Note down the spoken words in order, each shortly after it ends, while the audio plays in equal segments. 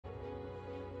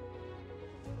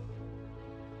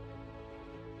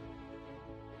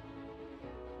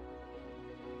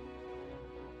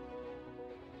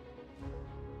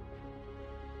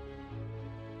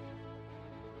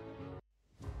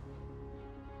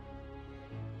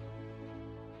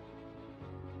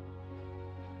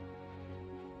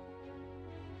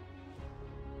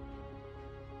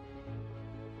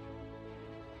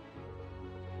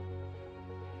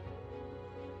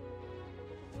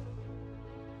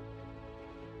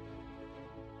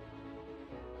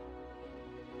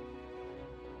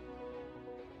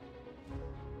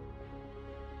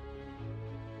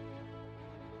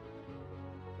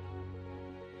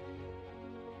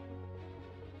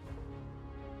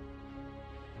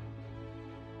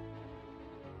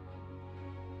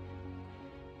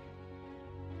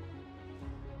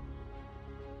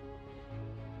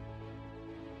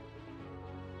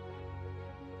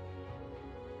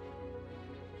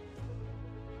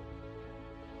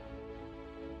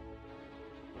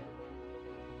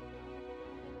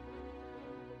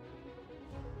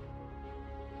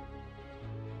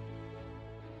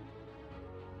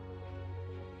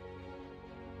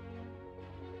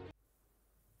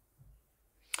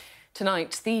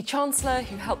Tonight, the Chancellor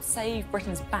who helped save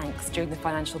Britain's banks during the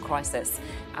financial crisis.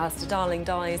 Alistair Darling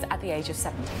dies at the age of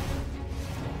 70.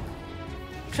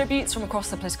 Tributes from across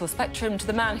the political spectrum to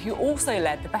the man who also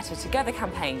led the Better Together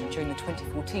campaign during the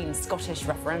 2014 Scottish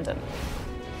referendum.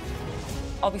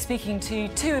 I'll be speaking to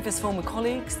two of his former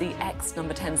colleagues, the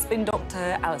ex-Number 10 spin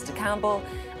doctor Alistair Campbell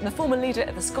and the former leader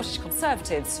of the Scottish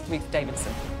Conservatives, Ruth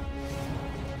Davidson.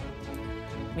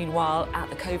 Meanwhile, at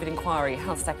the COVID inquiry,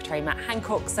 Health Secretary Matt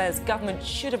Hancock says government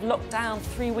should have locked down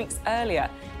 3 weeks earlier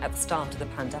at the start of the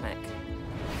pandemic.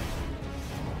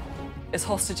 As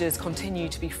hostages continue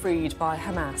to be freed by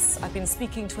Hamas, I've been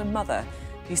speaking to a mother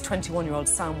whose 21-year-old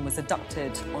son was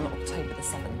abducted on October the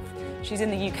 7th. She's in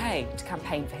the UK to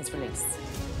campaign for his release.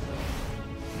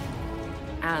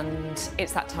 And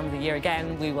it's that time of the year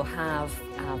again, we will have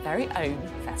our very own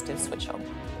festive switch on.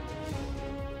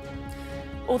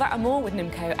 All that and more with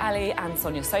Nimco, Ali and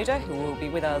Sonia Sodha, who will be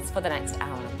with us for the next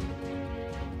hour.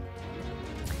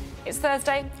 It's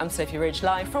Thursday, I'm Sophy Ridge,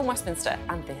 live from Westminster,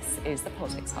 and this is the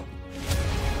Politics Hub.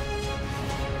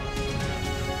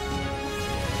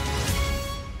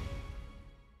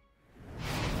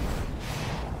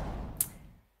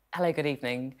 Hello, good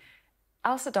evening.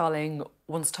 Alistair Darling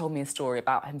once told me a story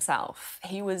about himself.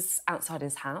 He was outside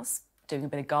his house, doing a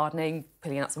bit of gardening,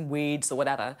 pulling out some weeds or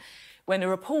whatever, when a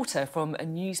reporter from a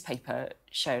newspaper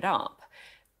showed up.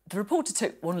 The reporter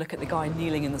took one look at the guy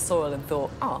kneeling in the soil and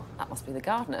thought, oh, that must be the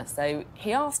gardener. So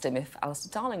he asked him if Alistair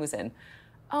Darling was in.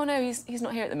 Oh, no, he's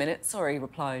not here at the minute. Sorry,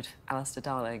 replied Alistair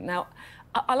Darling. Now,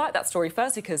 I like that story,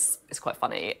 firstly, because it's quite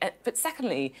funny, but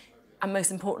secondly, and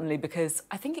most importantly, because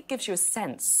I think it gives you a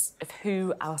sense of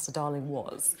who Alistair Darling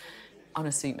was.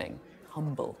 Unassuming,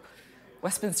 humble.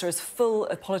 Westminster is full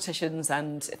of politicians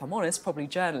and, if I'm honest, probably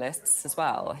journalists as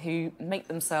well, who make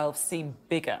themselves seem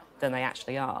bigger than they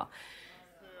actually are.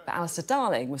 But Alistair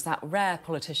Darling was that rare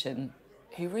politician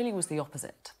who really was the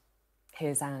opposite.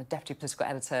 Here's our Deputy Political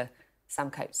Editor,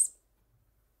 Sam Coates.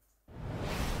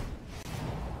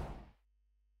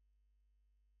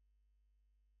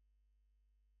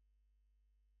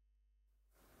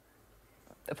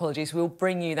 Apologies, we'll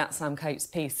bring you that Sam Coates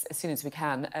piece as soon as we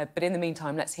can. But in the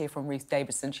meantime, let's hear from Ruth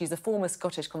Davidson. She's a former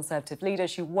Scottish Conservative leader.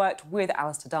 She worked with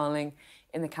Alistair Darling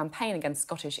in the campaign against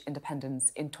Scottish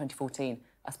independence in 2014.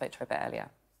 I spoke to her a bit earlier.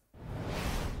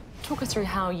 Talk us through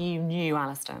how you knew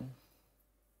Alistair.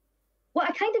 Well,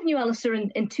 I kind of knew Alistair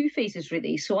in two phases,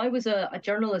 really. So I was a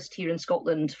journalist here in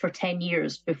Scotland for 10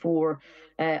 years before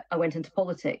I went into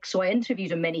politics. So I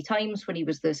interviewed him many times when he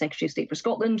was the Secretary of State for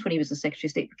Scotland, when he was the Secretary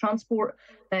of State for Transport,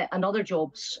 and other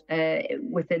jobs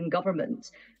within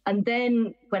government. And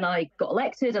then when I got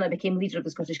elected and I became leader of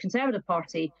the Scottish Conservative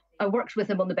Party, I worked with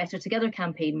him on the Better Together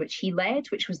campaign, which he led,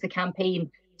 which was the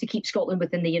campaign to keep Scotland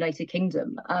within the United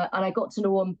Kingdom. And I got to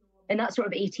know him in that sort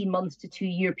of 18 months to 2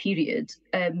 year period.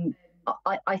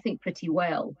 I think pretty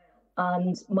well,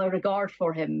 and my regard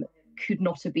for him could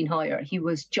not have been higher. He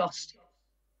was just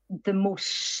the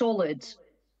most solid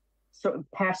sort of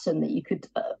person that you could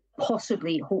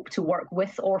possibly hope to work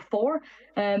with or for.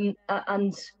 And,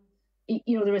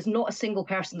 you know, there is not a single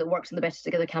person that works in the Better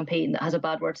Together campaign that has a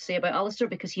bad word to say about Alistair,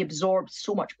 because he absorbed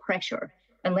so much pressure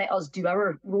and let us do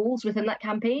our roles within that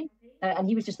campaign. And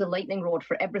he was just the lightning rod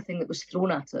for everything that was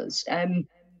thrown at us.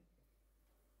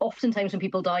 Oftentimes when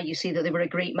people die, you say that they were a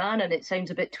great man, and it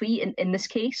sounds a bit twee. In this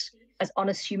case, as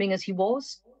unassuming as he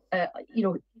was, you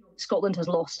know, Scotland has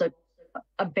lost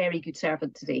a very good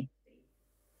servant today.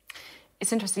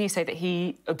 It's interesting you say that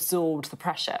he absorbed the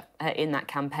pressure in that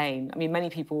campaign. I mean, many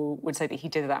people would say that he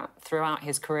did that throughout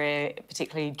his career,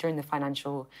 particularly during the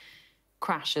financial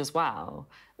crash as well.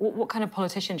 What kind of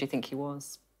politician do you think he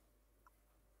was?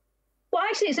 Well,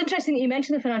 actually, it's interesting that you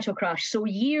mentioned the financial crash. So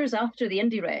years after the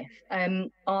Indy Ref,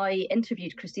 I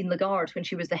interviewed Christine Lagarde when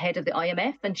she was the head of the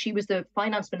IMF, and she was the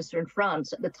finance minister in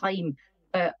France at the time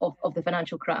of the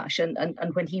financial crash, and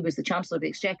when he was the Chancellor of the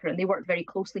Exchequer, and they worked very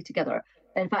closely together.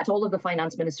 In fact, all of the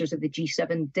finance ministers of the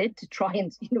G7 did, to try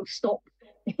and, you know, stop,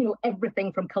 you know,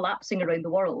 everything from collapsing around the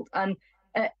world. And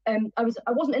I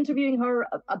wasn't interviewing her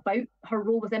about her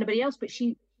role with anybody else, but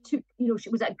she took, you know, she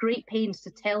was at great pains to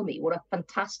tell me what a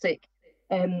fantastic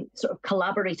sort of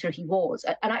collaborator he was.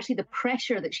 And actually the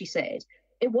pressure that she said,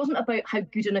 it wasn't about how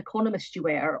good an economist you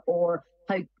were or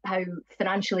how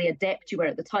financially adept you were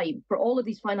at the time. For all of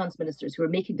these finance ministers who were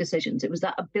making decisions, it was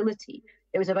that ability.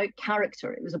 It was about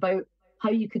character. It was about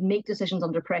how you could make decisions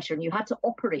under pressure. And you had to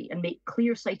operate and make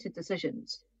clear-sighted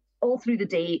decisions all through the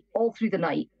day, all through the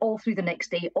night, all through the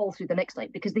next day, all through the next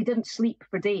night, because they didn't sleep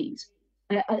for days.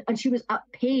 And she was at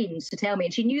pains to tell me,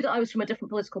 and she knew that I was from a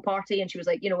different political party, and she was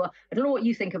like, you know, I don't know what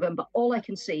you think of him, but all I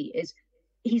can say is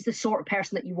he's the sort of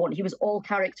person that you want. He was all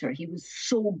character. He was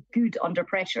so good under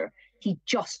pressure. He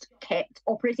just kept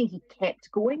operating. He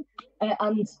kept going.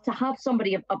 And to have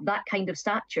somebody of that kind of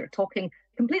stature talking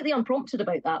completely unprompted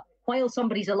about that while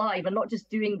somebody's alive and not just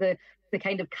doing the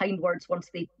kind of kind words once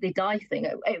they die thing,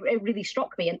 it really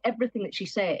struck me. And everything that she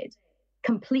said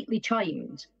completely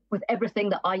chimed with everything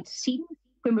that I'd seen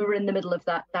when we were in the middle of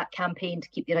that campaign to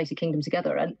keep the United Kingdom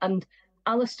together. And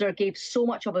Alistair gave so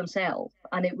much of himself,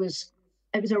 and it was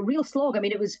a real slog. I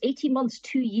mean, it was 18 months,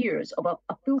 2 years of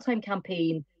a full-time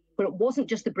campaign where it wasn't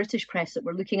just the British press that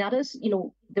were looking at us. You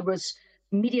know, there was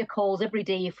media calls every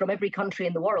day from every country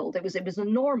in the world. It was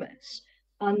enormous.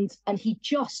 And he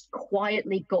just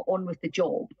quietly got on with the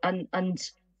job. And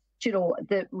you know,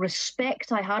 the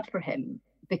respect I had for him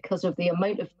because of the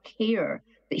amount of care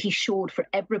that he showed for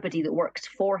everybody that worked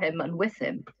for him and with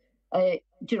him,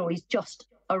 you know, he's just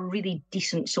a really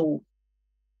decent soul.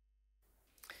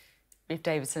 Ruth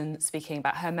Davidson speaking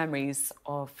about her memories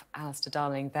of Alistair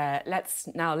Darling there. Let's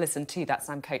now listen to that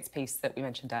Sam Coates piece that we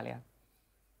mentioned earlier.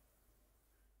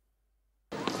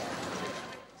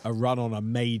 A run on a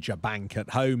major bank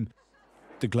at home,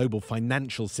 the global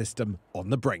financial system on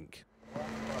the brink.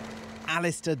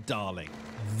 Alistair Darling,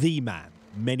 the man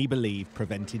many believe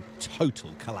prevented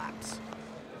total collapse.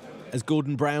 As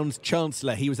Gordon Brown's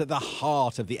chancellor, he was at the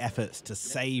heart of the efforts to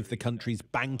save the country's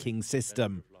banking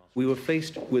system. We were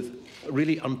faced with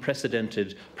really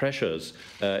unprecedented pressures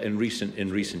in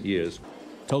recent years.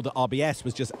 Told that RBS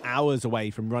was just hours away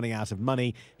from running out of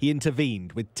money, he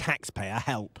intervened with taxpayer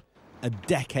help. A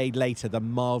decade later, the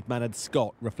mild-mannered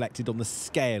Scot reflected on the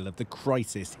scale of the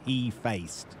crisis he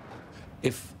faced.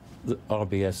 If the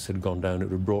RBS had gone down, it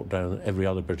would have brought down every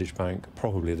other British bank,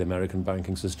 probably the American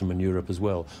banking system in Europe as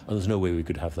well, and there's no way we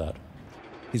could have that.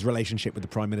 His relationship with the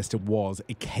Prime Minister was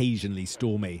occasionally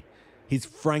stormy. His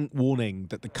frank warning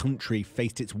that the country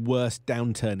faced its worst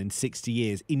downturn in 60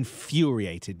 years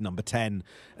infuriated Number 10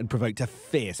 and provoked a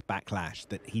fierce backlash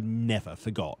that he never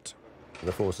forgot.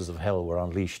 The forces of hell were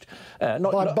unleashed.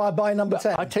 By Number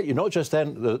 10? I tell you, not just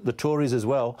then, the Tories as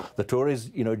well. The Tories,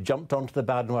 you know, jumped onto the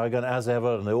bandwagon as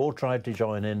ever, and they all tried to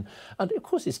join in. And, of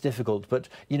course, it's difficult, but,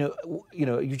 you know,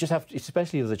 you just have to,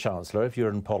 especially as the Chancellor, if you're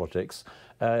in politics,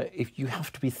 if you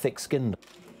have to be thick-skinned.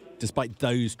 Despite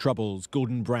those troubles,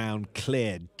 Gordon Brown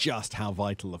cleared just how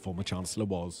vital the former Chancellor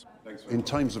was. In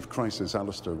times of crisis,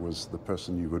 Alistair was the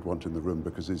person you would want in the room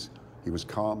because he was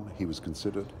calm, he was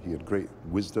considered, he had great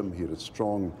wisdom, he had a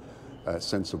strong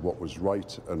sense of what was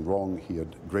right and wrong, he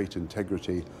had great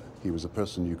integrity, he was a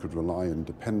person you could rely and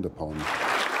depend upon.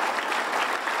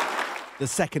 The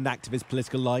second act of his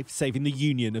political life, saving the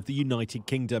union of the United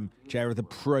Kingdom, chair of the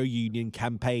pro-union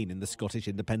campaign in the Scottish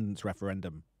independence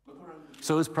referendum.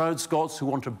 So as proud Scots who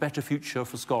want a better future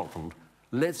for Scotland,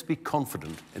 let's be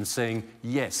confident in saying,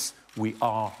 yes, we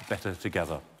are better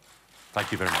together.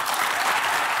 Thank you very much.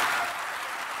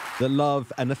 The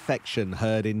love and affection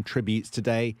heard in tributes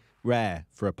today, rare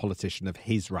for a politician of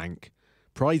his rank.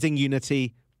 Prizing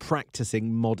unity,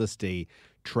 practising modesty,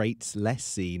 traits less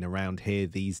seen around here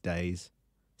these days.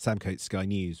 Sam Coates, Sky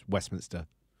News, Westminster.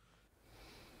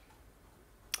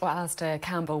 Well, Alistair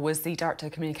Campbell was the Director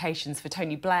of Communications for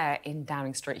Tony Blair in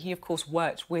Downing Street. He, of course,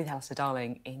 worked with Alistair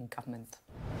Darling in government.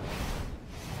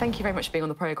 Thank you very much for being on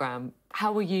the programme.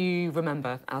 How will you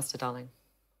remember Alistair Darling?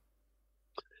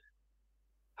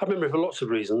 I remember him for lots of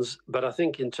reasons, but I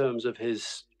think in terms of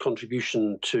his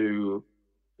contribution to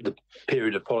the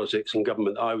period of politics and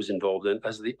government I was involved in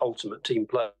as the ultimate team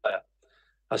player,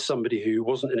 as somebody who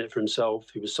wasn't in it for himself,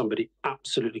 he was somebody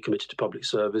absolutely committed to public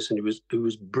service, and who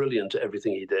was brilliant at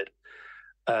everything he did.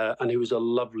 And he was a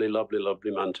lovely, lovely,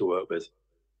 lovely man to work with.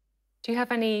 Do you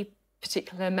have any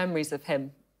particular memories of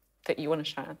him that you want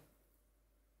to share?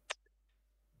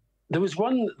 There was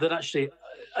one that actually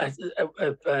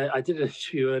I did an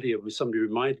interview earlier with somebody who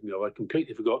reminded me of. I'd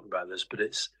completely forgotten about this, but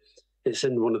it's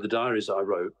in one of the diaries I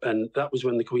wrote, and that was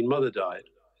when the Queen Mother died.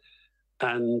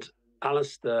 And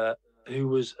Alistair, who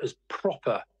was as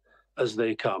proper as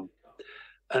they come,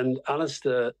 and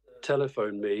Alistair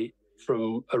telephoned me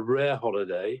from a rare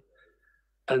holiday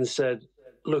and said,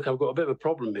 "Look, I've got a bit of a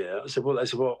problem here." I said,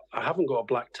 "Well," I haven't got a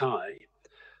black tie,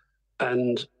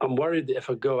 and I'm worried that if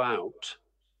I go out,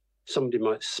 somebody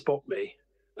might spot me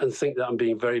and think that I'm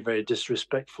being very, very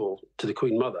disrespectful to the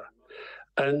Queen Mother."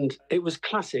 And it was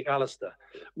classic Alistair.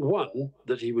 One,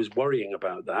 that he was worrying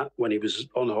about that when he was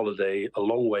on holiday a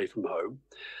long way from home.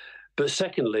 But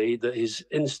secondly, that his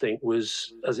instinct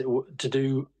was to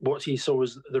do what he saw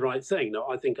as the right thing. Now,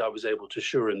 I think I was able to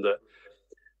assure him that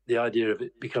the idea of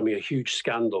it becoming a huge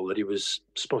scandal that he was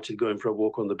spotted going for a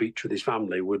walk on the beach with his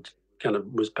family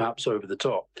was perhaps over the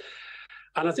top.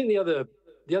 And I think the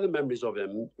other memories of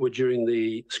him were during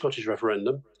the Scottish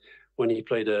referendum, when he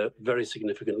played a very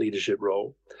significant leadership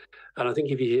role. And I think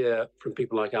if you hear from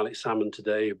people like Alex Salmond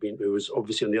today, who was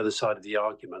obviously on the other side of the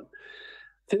argument,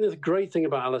 I think the great thing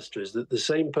about Alistair is that the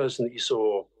same person that you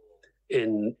saw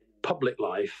in public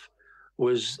life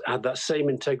had that same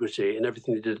integrity in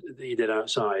everything that he did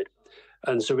outside.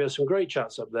 And so we had some great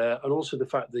chats up there, and also the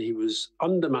fact that he was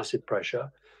under massive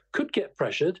pressure, could get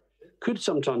pressured, could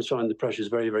sometimes find the pressures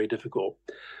very, very difficult,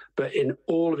 but in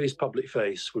all of his public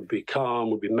face would be calm,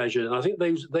 would be measured. And I think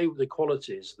they were the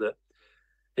qualities that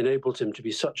enabled him to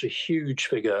be such a huge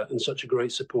figure and such a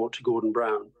great support to Gordon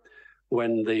Brown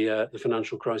when the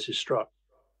financial crisis struck.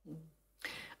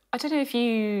 I don't know if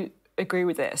you agree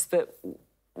with this, but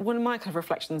one of my kind of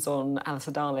reflections on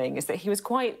Alistair Darling is that he was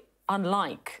quite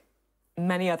unlike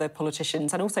many other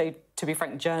politicians, and also, to be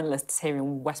frank, journalists here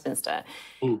in Westminster,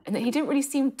 and that he didn't really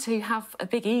seem to have a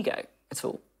big ego at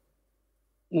all.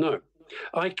 No,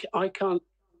 I can't.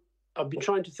 I've been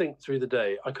trying to think through the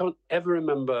day. I can't ever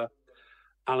remember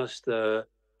Alistair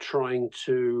trying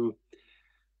to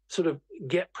sort of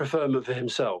get preferment for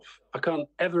himself. I can't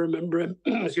ever remember him,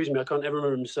 excuse me, I can't ever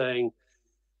remember him saying,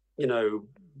 you know,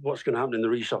 what's going to happen in the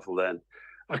reshuffle then.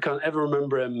 I can't ever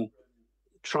remember him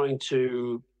trying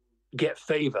to get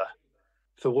favour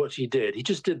for what he did. He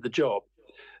just did the job.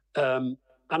 And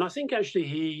I think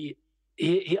actually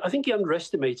I think he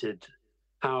underestimated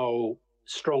how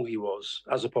strong he was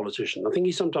as a politician. I think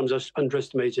he sometimes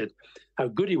underestimated how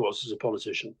good he was as a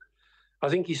politician. I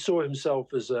think he saw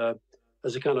himself as a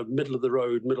kind of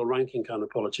middle-of-the-road, middle-ranking kind of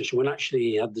politician, when actually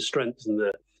he had the strength and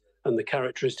the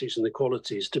characteristics and the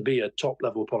qualities to be a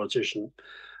top-level politician.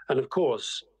 And of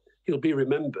course, he'll be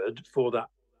remembered for that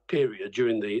period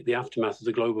during the aftermath of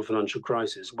the global financial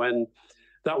crisis, when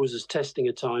that was as testing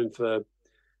a time for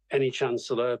any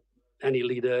chancellor, any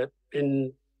leader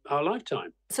in our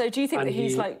lifetime. So do you think that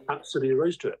he's absolutely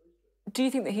rose to it? Do you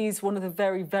think that he's one of the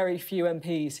very, very few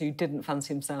MPs who didn't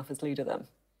fancy himself as leader then?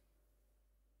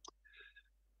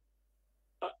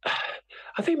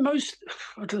 I think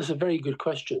that's a very good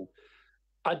question.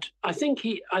 I think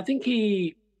if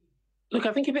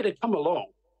it had come along,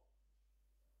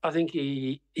 I think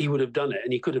he would have done it,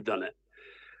 and he could have done it.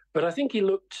 But I think he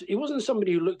wasn't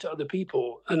somebody who looked at other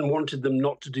people and wanted them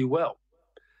not to do well.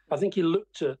 I think he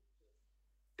looked at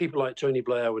people like Tony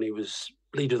Blair when he was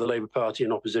leader of the Labour Party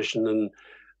in opposition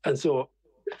and thought,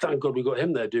 thank God we got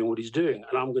him there doing what he's doing,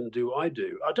 and I'm going to do what I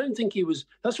do. I don't think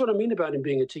that's what I mean about him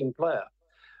being a team player.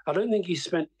 I don't think he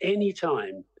spent any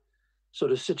time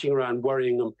sort of sitting around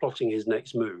worrying and plotting his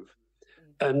next move.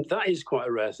 And that is quite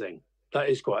a rare thing. That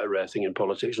is quite a rare thing in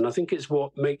politics. And I think it's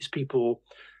what makes people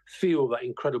feel that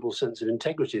incredible sense of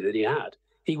integrity that he had.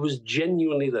 He was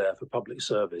genuinely there for public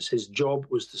service. His job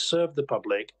was to serve the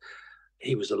public.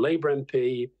 He was a Labour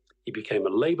MP. He became a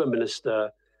Labour minister.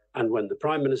 And when the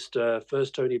Prime Minister,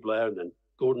 first Tony Blair and then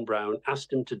Gordon Brown,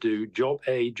 asked him to do job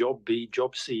A, job B,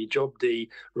 job C, job D,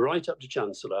 right up to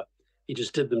Chancellor, he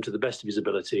just did them to the best of his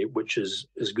ability, which is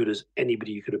as good as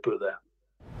anybody you could have put there.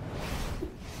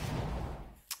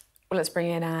 Well, let's bring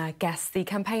in our guests, the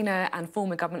campaigner and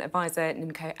former government advisor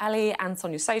Nimco Ali, and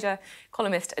Sonia Sodha,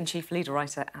 columnist and chief leader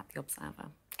writer at The Observer.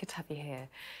 Good to have you here.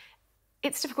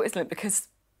 It's difficult, isn't it? Because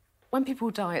when people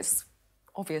die, it's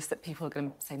obvious that people are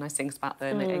going to say nice things about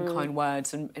them in kind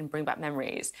words and bring back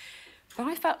memories. But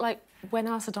I felt like when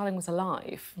Alistair Darling was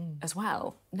alive as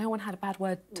well, no one had a bad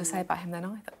word to say about him then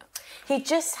either. He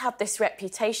just had this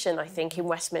reputation, I think, in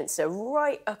Westminster,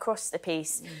 right across the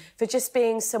piece, for just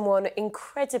being someone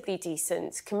incredibly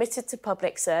decent, committed to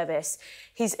public service.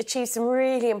 He's achieved some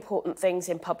really important things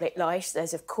in public life.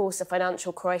 There's, of course, a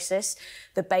financial crisis,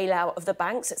 the bailout of the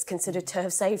banks that's considered to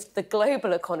have saved the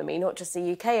global economy, not just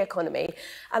the UK economy.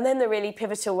 And then the really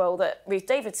pivotal role that Ruth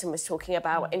Davidson was talking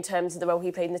about in terms of the role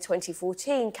he played in the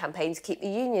 2014 campaign to keep the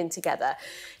union together.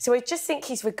 So I just think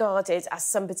he's regarded as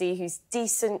somebody who's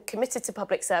decent, committed to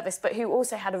public service, but who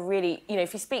also had a really, you know,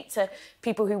 if you speak to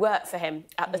people who worked for him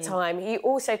at the time, he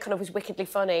also kind of was wickedly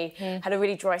funny, had a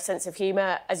really dry sense of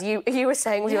humour, as you were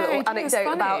saying with your little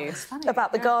anecdote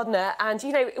about the gardener, and,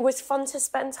 you know, it was fun to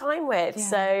spend time with.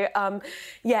 So,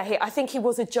 I think he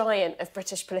was a giant of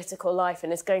British political life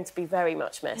and is going to be very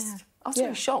much missed. I was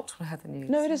really shocked when I heard the news.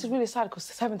 No, it is really sad because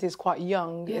 70 is quite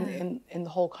young in the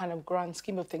whole kind of grand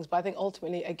scheme of things. But I think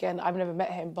ultimately, again, I've never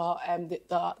met him, but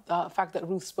the fact that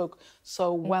Ruth spoke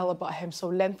so well about him so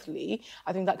lengthily,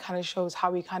 I think that kind of shows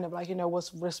how he kind of, like, you know,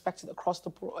 was respected across the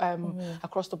board. And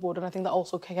I think that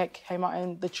also came out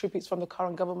in the tributes from the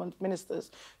current government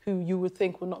ministers, who you would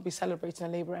think would not be celebrating a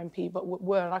Labour MP, but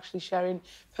were actually sharing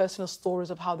personal stories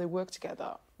of how they work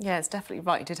together. Yeah, it's definitely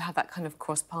right. He did have that kind of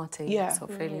cross-party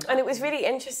sort of feeling. And it was really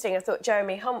interesting. I thought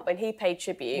Jeremy Hunt, when he paid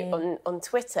tribute on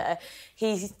Twitter,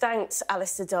 he thanked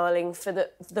Alistair Darling for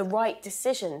the right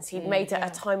decisions he'd made at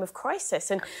a time of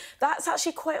crisis. And that's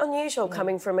actually quite unusual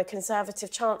coming from a Conservative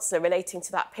chancellor relating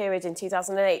to that period in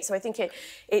 2008. So I think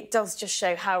it does just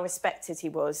show how respected he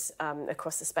was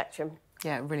across the spectrum.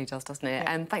 Yeah, it really does, doesn't it?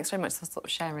 And thanks very much for sort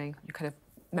of sharing your kind of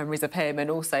memories of him,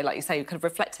 and also, like you say, kind of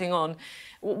reflecting on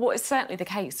what is certainly the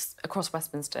case across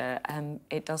Westminster.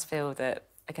 It does feel that,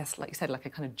 I guess, like you said, like a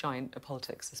kind of giant of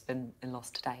politics has been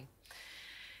lost today.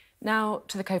 Now,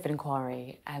 to the COVID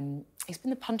inquiry. He's been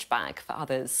the punchbag for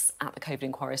others at the COVID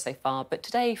inquiry so far, but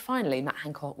today, finally, Matt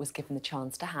Hancock was given the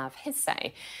chance to have his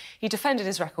say. He defended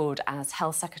his record as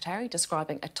Health Secretary,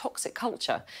 describing a toxic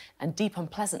culture and deep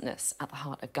unpleasantness at the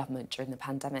heart of government during the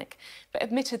pandemic, but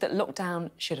admitted that lockdown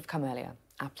should have come earlier.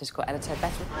 Our political editor,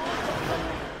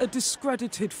 Beth... A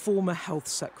discredited former health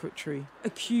secretary,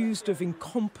 accused of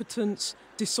incompetence,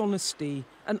 dishonesty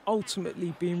and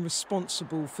ultimately being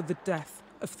responsible for the death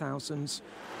of thousands.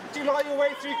 Do you like your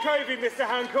way through COVID, Mr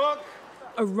Hancock?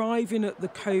 Arriving at the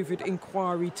COVID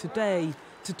inquiry today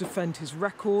to defend his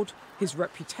record, his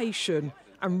reputation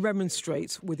and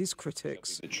remonstrate with his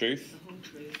critics. The truth,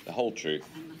 the whole truth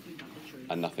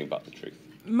and nothing but the truth.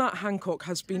 Matt Hancock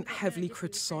has been heavily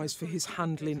criticised for his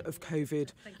handling of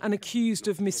COVID and accused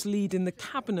of misleading the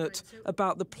Cabinet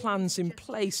about the plans in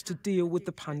place to deal with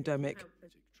the pandemic.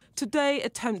 Today,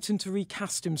 attempting to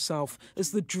recast himself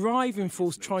as the driving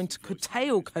force trying to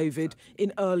curtail COVID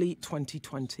in early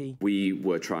 2020. We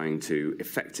were trying to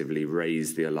effectively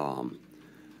raise the alarm.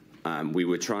 We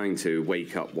were trying to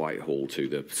wake up Whitehall to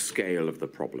the scale of the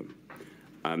problem.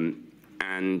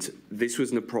 And this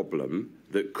wasn't a problem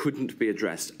that couldn't be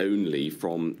addressed only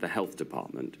from the Health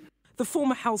Department. The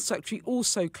former Health Secretary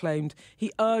also claimed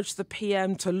he urged the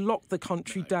PM to lock the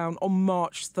country down on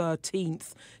March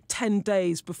 13th, 10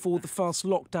 days before the first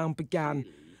lockdown began,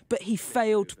 but he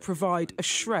failed to provide a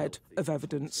shred of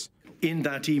evidence. In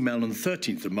that email on the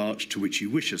 13th of March, to which you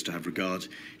wish us to have regard,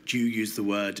 do you use the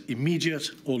word immediate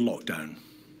or lockdown?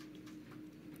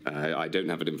 I don't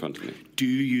have it in front of me. Do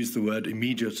you use the word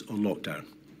immediate or lockdown?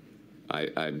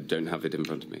 I don't have it in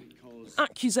front of me.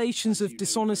 Accusations of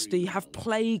dishonesty have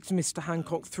plagued Mr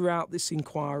Hancock throughout this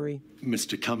inquiry.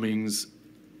 Mr Cummings,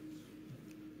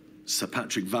 Sir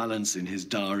Patrick Vallance in his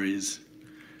diaries,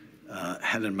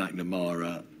 Helen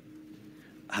McNamara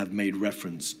have made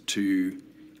reference to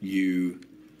you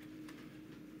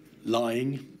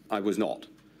lying. I was not.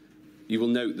 You will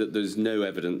note that there's no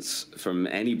evidence from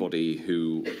anybody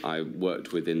who I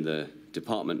worked with in the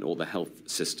department or the health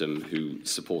system who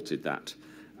supported that.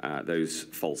 Those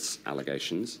false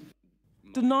allegations.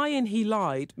 Denying he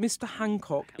lied, Mr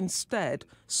Hancock instead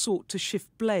sought to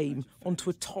shift blame onto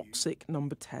a toxic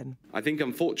number 10. I think,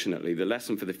 unfortunately, the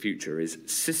lesson for the future is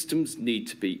systems need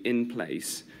to be in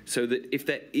place so that if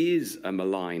there is a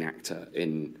malign actor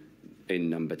in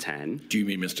number 10... Do you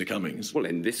mean Mr Cummings? Well,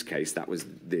 in this case, that was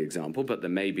the example, but there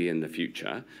may be in the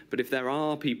future. But if there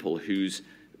are people whose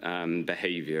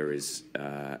behaviour is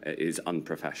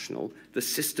unprofessional, the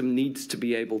system needs to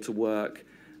be able to work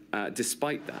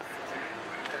despite that.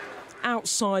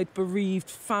 Outside, bereaved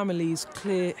families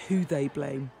clear who they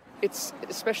blame. It's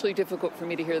especially difficult for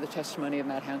me to hear the testimony of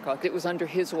Matt Hancock. It was under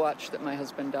his watch that my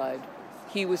husband died.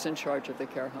 He was in charge of the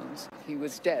care homes. He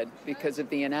was dead because of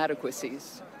the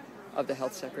inadequacies of the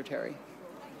health secretary.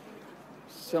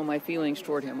 So my feelings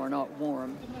toward him are not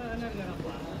warm.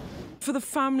 For the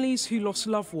families who lost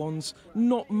loved ones,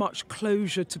 not much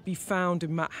closure to be found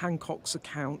in Matt Hancock's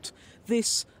account.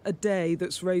 This, a day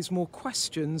that's raised more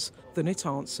questions than it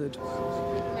answered.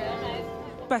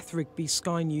 Beth Rigby,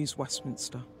 Sky News,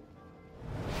 Westminster.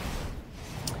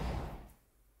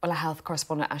 Well, our health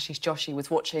correspondent Ashish Joshi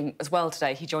was watching as well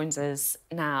today. He joins us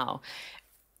now.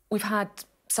 We've had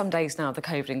some days now of the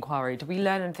COVID inquiry. Did we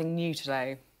learn anything new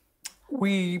today?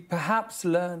 We perhaps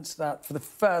learnt that for the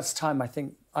first time, I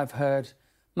think, I've heard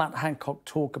Matt Hancock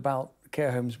talk about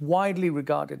care homes, widely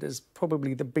regarded as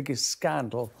probably the biggest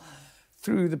scandal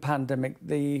through the pandemic,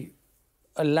 the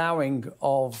allowing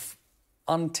of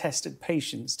untested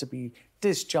patients to be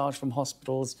discharged from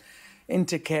hospitals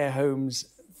into care homes,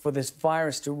 for this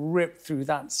virus to rip through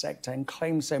that sector and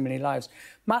claim so many lives.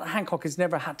 Matt Hancock has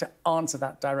never had to answer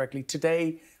that directly.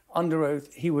 Today, under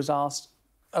oath, he was asked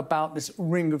about this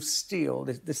ring of steel,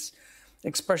 this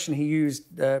expression he used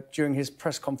during his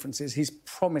press conferences. He's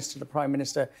promised to the Prime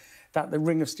Minister that the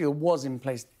ring of steel was in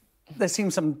place. There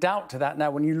seems some doubt to that now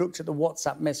when you looked at the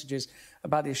WhatsApp messages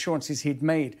about the assurances he'd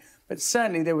made. But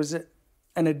certainly there was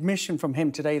an admission from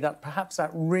him today that perhaps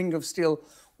that ring of steel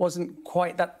wasn't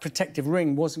quite, that protective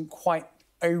ring wasn't quite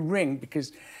a ring,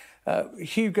 because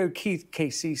Hugo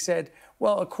Casey said,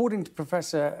 well, according to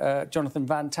Professor Jonathan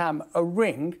Van Tam, a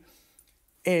ring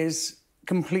is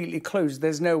completely closed.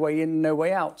 There's no way in, no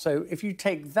way out. So if you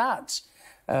take that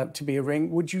to be a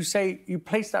ring, would you say you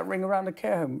place that ring around a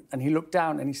care home? And he looked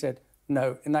down and he said,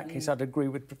 no, in that case, I'd agree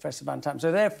with Professor Van Tam.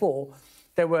 So therefore,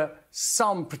 there were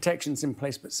some protections in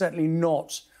place, but certainly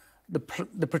not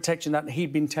the protection that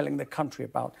he'd been telling the country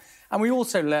about. And we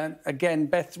also learned, again,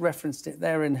 Beth referenced it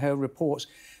there in her report,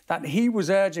 that he was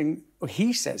urging, or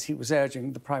he says he was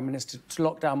urging the Prime Minister to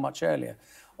lock down much earlier,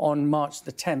 on March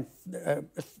the 10th,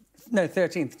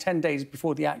 13th, 10 days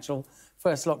before the actual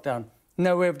first lockdown.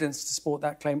 No evidence to support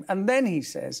that claim. And then he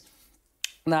says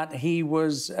that he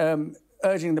was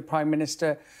urging the Prime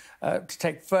Minister to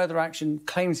take further action,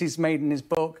 claims he's made in his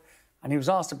book, and he was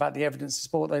asked about the evidence to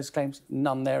support those claims,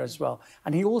 none there as well.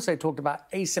 And he also talked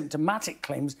about asymptomatic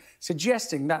claims,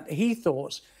 suggesting that he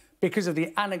thought, because of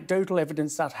the anecdotal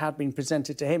evidence that had been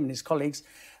presented to him and his colleagues,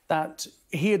 that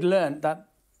he had learned that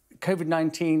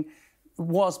COVID-19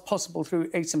 was possible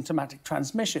through asymptomatic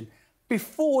transmission.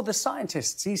 Before the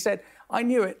scientists, he said, I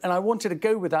knew it and I wanted to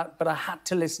go with that, but I had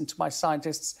to listen to my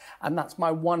scientists, and that's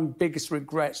my one biggest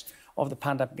regret of the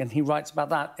pandemic. And he writes about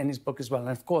that in his book as well.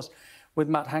 And of course, with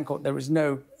Matt Hancock, there is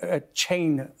no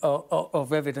chain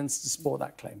of evidence to support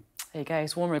that claim. There you go.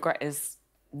 His one regret is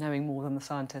knowing more than the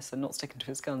scientists and not sticking to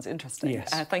his guns. Interesting. Yes.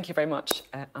 Thank you very much,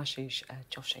 Ashish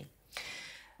Joshi.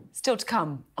 Still to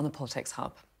come on the Politics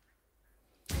Hub.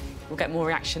 We'll get more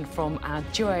reaction from our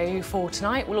duo for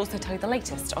tonight. We'll also tell you the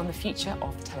latest on the future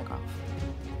of the Telegraph.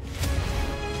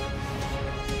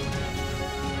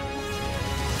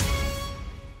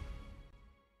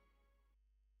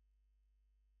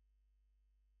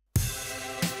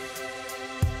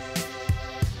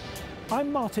 I'm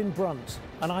Martin Brunt,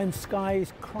 and I'm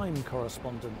Sky's crime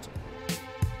correspondent.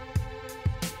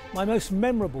 My most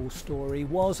memorable story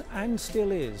was, and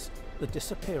still is, the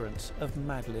disappearance of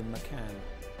Madeleine McCann.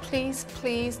 Please,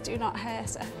 please do not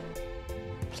hurt her.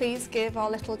 Please give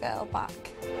our little girl back.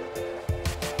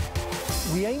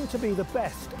 We aim to be the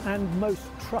best and most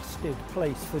trusted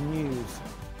place for news.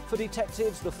 For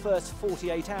detectives, the first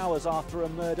 48 hours after a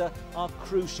murder are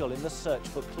crucial in the search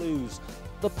for clues.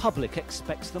 The public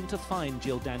expects them to find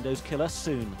Jill Dando's killer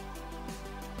soon.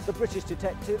 The British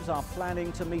detectives are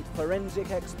planning to meet forensic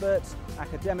experts,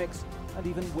 academics, and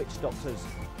even witch doctors.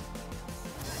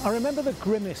 I remember the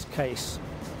grimmest case,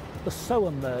 the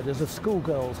Sower murders of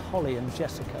schoolgirls Holly and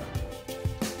Jessica.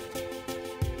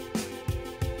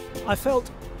 I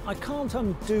felt I can't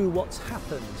undo what's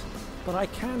happened, but I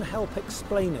can help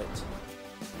explain it.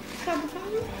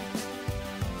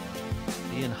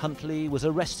 Ian Huntley was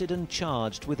arrested and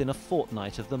charged within a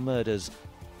fortnight of the murders.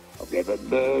 I've never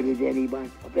murdered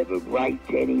anyone, I've never raped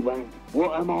anyone.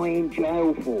 What am I in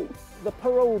jail for? The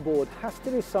parole board has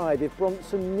to decide if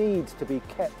Bronson needs to be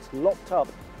kept locked up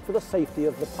for the safety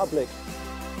of the public.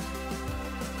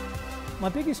 My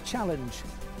biggest challenge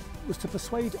was to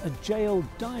persuade a jailed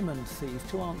diamond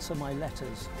thief to answer my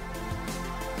letters.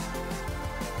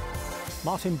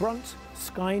 Martin Brunt,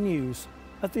 Sky News,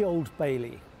 at the Old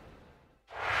Bailey.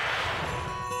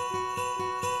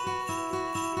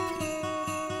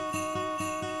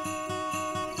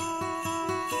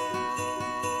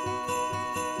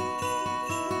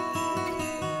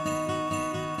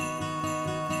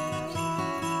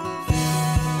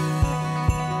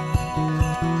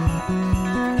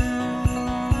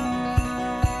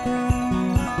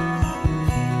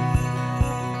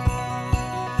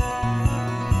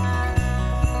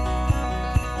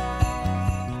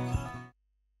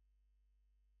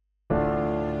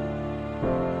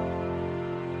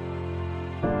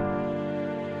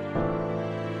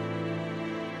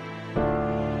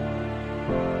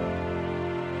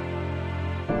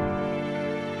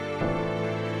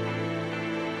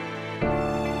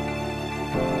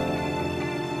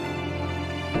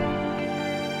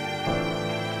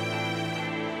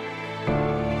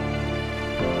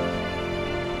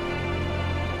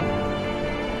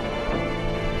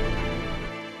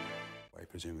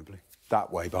 Presumably.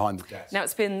 That way, behind the desk. Now,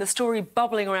 it's been the story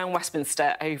bubbling around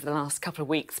Westminster over the last couple of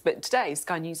weeks, but today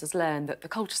Sky News has learned that the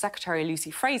Culture Secretary,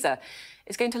 Lucy Fraser,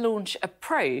 is going to launch a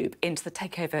probe into the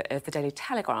takeover of the Daily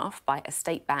Telegraph by a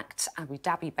state-backed Abu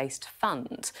Dhabi-based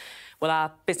fund. Well,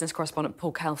 our business correspondent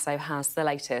Paul Kelso has the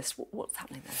latest. What's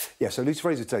happening there? Yeah, so Lucy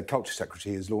Fraser, today, Culture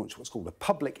Secretary, has launched what's called a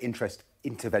Public Interest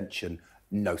Intervention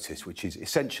Notice, which is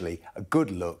essentially a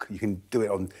good look, you can do it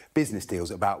on business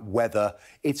deals, about whether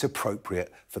it's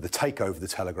appropriate for the takeover of the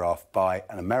Telegraph by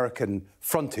an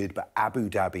American-fronted but Abu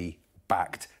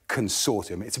Dhabi-backed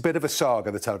consortium. It's a bit of a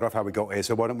saga, the Telegraph, how we got here,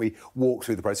 so why don't we walk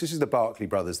through the process. This is the Barclay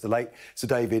brothers, the late Sir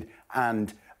David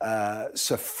and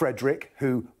Sir Frederick,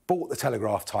 who bought the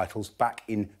Telegraph titles back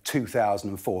in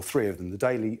 2004, three of them, the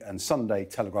Daily and Sunday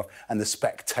Telegraph and the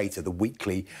Spectator, the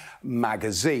weekly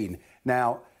magazine.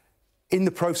 Now, in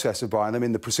the process of buying them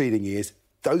in the preceding years,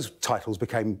 those titles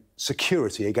became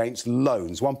security against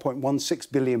loans,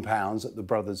 £1.16 billion that the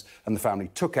brothers and the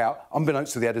family took out,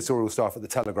 unbeknownst to the editorial staff at the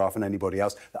Telegraph and anybody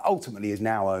else, that ultimately is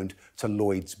now owned to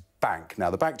Lloyds Bank. Now,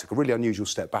 the bank took a really unusual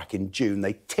step back in June.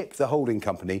 They tipped the holding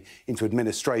company into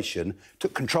administration,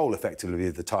 took control effectively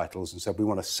of the titles and said, we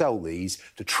want to sell these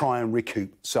to try and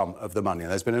recoup some of the money. And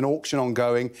there's been an auction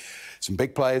ongoing, some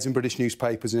big players in British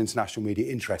newspapers and international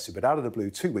media interested, but out of the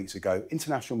blue, 2 weeks ago,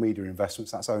 International Media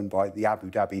Investments, that's owned by the Abu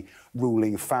Dhabi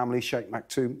ruling family, Sheikh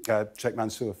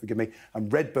Mansour,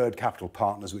 and Redbird Capital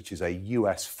Partners, which is a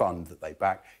US fund that they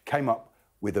back, came up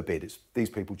with a bid. It's these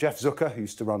people, Jeff Zucker, who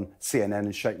used to run CNN,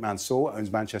 and Sheikh Mansour,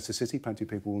 owns Manchester City, plenty of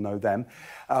people will know them,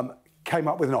 came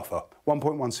up with an offer,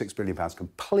 £1.16 billion,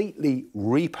 completely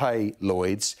repay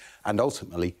Lloyds and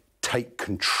ultimately take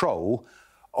control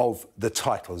of the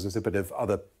titles. There's a bit of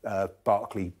other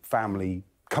Barclay family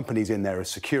companies in there as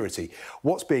security.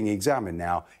 What's being examined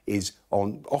now is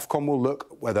Ofcom will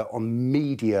look whether on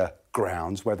media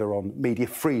grounds, whether on media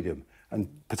freedom and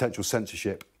potential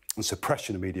censorship and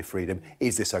suppression of media freedom,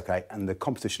 is this OK? And the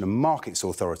Competition and Markets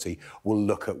Authority will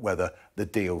look at whether the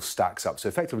deal stacks up. So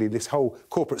effectively, this whole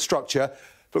corporate structure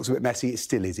looks a bit messy. It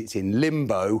still is. It's in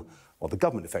limbo while the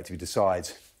government effectively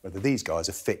decides whether these guys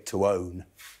are fit to own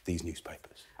these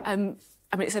newspapers. I mean,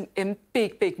 it's a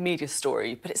big, big media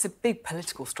story, but it's a big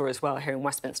political story as well here in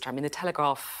Westminster. I mean, the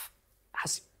Telegraph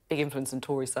has big influence in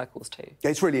Tory circles too.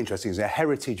 It's really interesting. It's a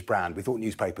heritage brand. We thought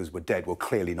newspapers were dead. Well,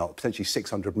 clearly not. Potentially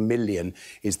 600 million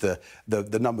is the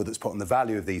number that's put on the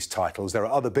value of these titles. There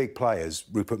are other big players.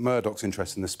 Rupert Murdoch's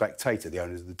interested in The Spectator. The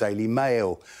owners of the Daily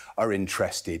Mail are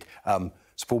interested.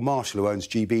 Sir Paul Marshall, who owns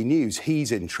GB News,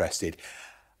 he's interested.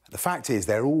 The fact is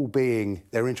they're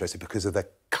interested because of the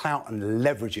clout and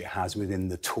leverage it has within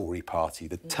the Tory party.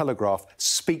 The Telegraph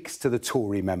speaks to the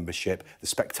Tory membership. The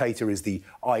Spectator is the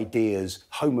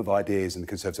home of ideas in the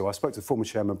Conservative. I spoke to former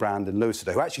chairman Brandon Lewis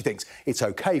today, who actually thinks it's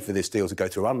OK for this deal to go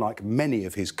through, unlike many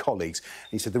of his colleagues.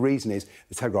 And he said the reason is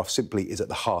the Telegraph simply is at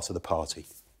the heart of the party.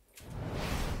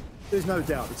 There's no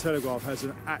doubt the Telegraph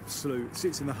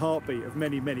sits in the heartbeat of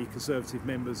many, many Conservative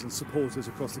members and supporters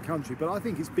across the country, but I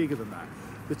think it's bigger than that.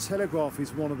 The Telegraph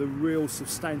is one of the real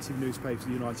substantive newspapers of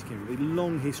the United Kingdom, with a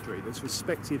long history that's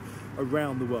respected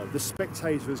around the world. The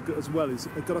Spectator has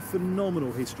got a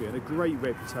phenomenal history and a great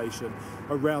reputation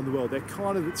around the world. They're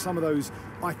kind of some of those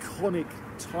iconic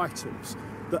titles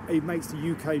that it makes the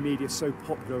UK media so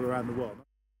popular around the world.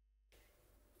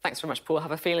 Thanks very much, Paul. I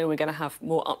have a feeling we're going to have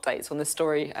more updates on this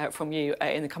story from you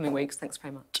in the coming weeks. Thanks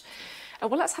very much.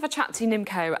 Well, let's have a chat to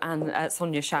Nimco and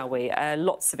Sonia, shall we?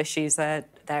 Lots of issues there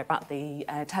about the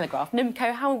Telegraph.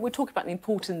 Nimco, we're talking about the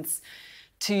importance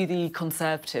to the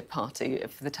Conservative Party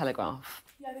for the Telegraph.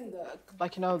 Yeah, I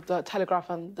think the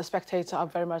Telegraph and the Spectator are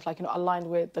very much aligned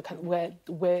with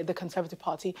the Conservative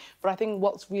Party. But I think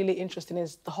what's really interesting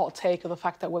is the hot take of the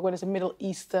fact that when it's a Middle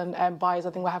Eastern buyers, I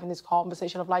think we're having this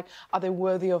conversation of are they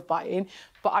worthy of buying?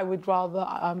 But I would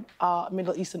rather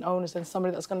Middle Eastern owners than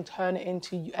somebody that's going to turn it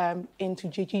into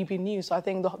GB News. So I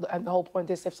think the whole point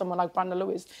is if someone like Brandon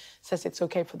Lewis says it's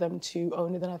OK for them to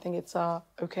own it, then I think it's an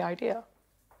OK idea.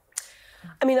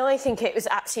 I mean, I think it was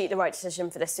absolutely the right decision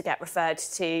for this to get referred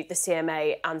to the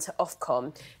CMA and to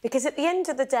Ofcom, because at the end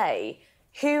of the day,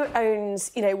 who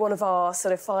owns, one of our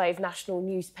sort of 5 national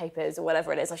newspapers or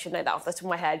whatever it is, I should know that off the top of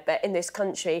my head, but in this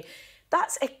country,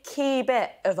 that's a key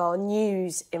bit of our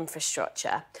news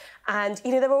infrastructure. And,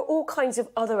 there are all kinds of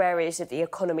other areas of the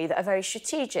economy that are very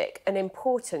strategic and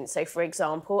important. So, for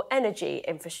example, energy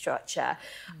infrastructure,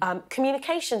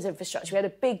 communications infrastructure. We had a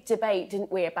big debate,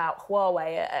 didn't we, about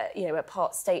Huawei, a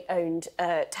part state-owned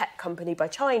tech company by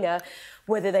China,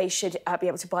 whether they should be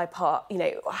able to buy part,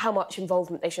 how much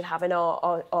involvement they should have in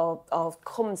our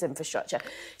comms infrastructure.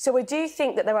 So I do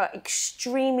think that there are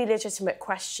extremely legitimate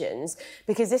questions,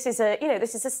 because this is a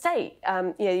state,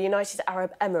 the United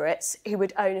Arab Emirates, who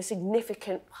would own a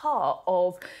significant part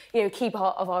of, key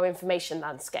part of our information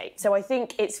landscape. So I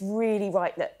think it's really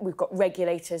right that we've got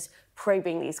regulators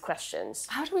probing these questions.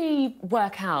 How do we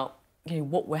work out,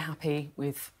 what we're happy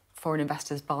with foreign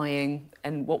investors buying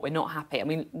and what we're not happy. I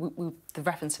mean, the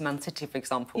reference to Man City, for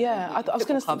example. Yeah, I was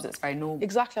going to clubs, it's very normal.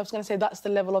 Exactly, I was going to say that's the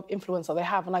level of influence that they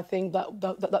have, and I think that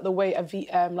the way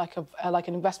like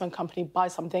an investment company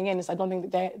buys something in is I don't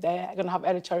think that they're going to have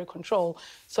editorial control.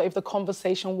 So if the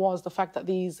conversation was the fact that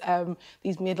these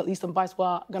Middle Eastern buys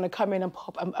were going to come in and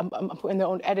put in their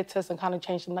own editors and kind of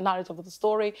change the narrative of the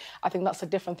story, I think that's a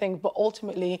different thing. But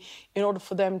ultimately, in order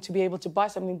for them to be able to buy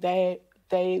something,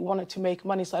 they wanted to make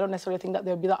money, so I don't necessarily think that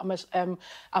there'll be that much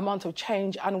amount of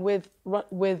change. And with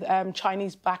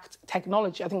Chinese-backed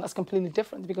technology, I think that's completely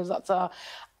different because that's a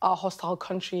hostile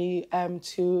country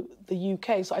to the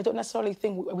UK. So I don't necessarily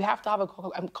think we have to have a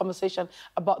conversation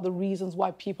about the reasons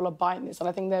why people are buying this. And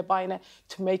I think they're buying it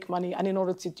to make money. And in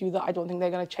order to do that, I don't think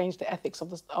they're going to change the ethics of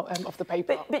the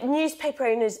paper. But newspaper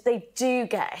owners, they do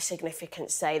get a significant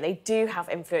say. They do have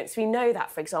influence. We know that,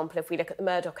 for example, if we look at the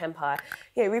Murdoch empire,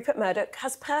 Rupert Murdoch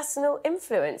has personal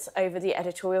influence over the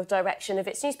editorial direction of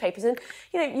its newspapers. And,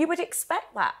 you would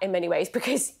expect that in many ways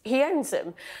because he owns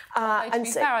them. To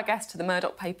be fair, I guess, to the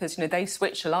Murdoch papers, they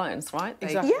switch alliance, right?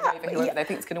 Exactly. Whoever they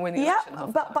think is going to win the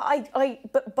election.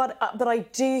 But I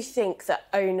do think that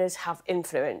owners have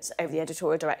influence over the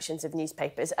editorial directions of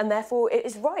newspapers, and therefore it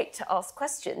is right to ask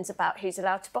questions about who's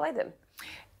allowed to buy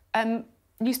them.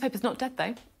 Newspapers not dead,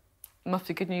 though. Must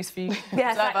be good news for you.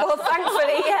 Yeah, well,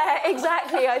 thankfully, yeah,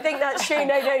 exactly. I think that's true.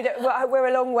 No, we're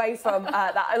a long way from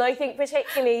that. And I think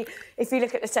particularly if you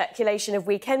look at the circulation of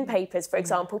weekend papers, for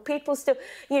example, people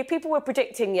were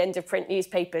predicting the end of print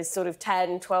newspapers sort of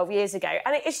 10, 12 years ago.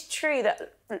 And it is true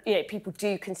that, people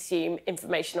do consume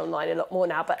information online a lot more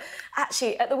now. But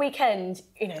actually, at the weekend,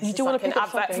 you do want to pick up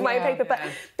advert for my own paper.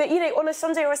 But on a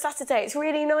Sunday or a Saturday, it's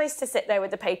really nice to sit there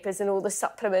with the papers and all the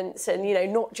supplements and,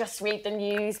 not just read the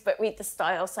news, but read the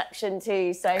style section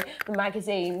too, so the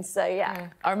magazines, so yeah.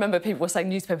 I remember people were saying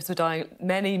newspapers were dying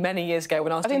many, many years ago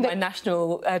when I was doing my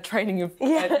national training of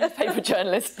newspaper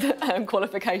journalist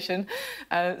qualification.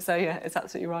 So yeah, it's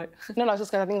absolutely right. No, I was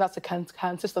just going to, I think that's a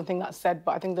consistent thing that's said,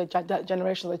 but I think that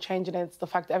generations are changing. It's the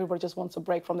fact that everybody just wants a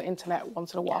break from the internet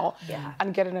once in a while,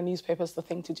 and getting a newspaper is the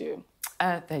thing to do.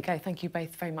 There you go. Thank you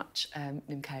both very much,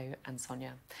 Nimco and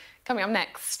Sonia. Coming up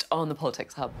next on the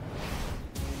Politics Hub.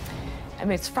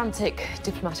 Amidst frantic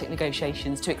diplomatic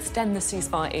negotiations to extend the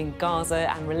ceasefire in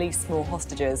Gaza and release more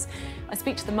hostages, I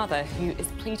speak to the mother who is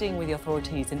pleading with the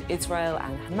authorities in Israel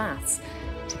and Hamas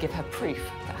to give her proof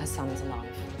that her son is alive.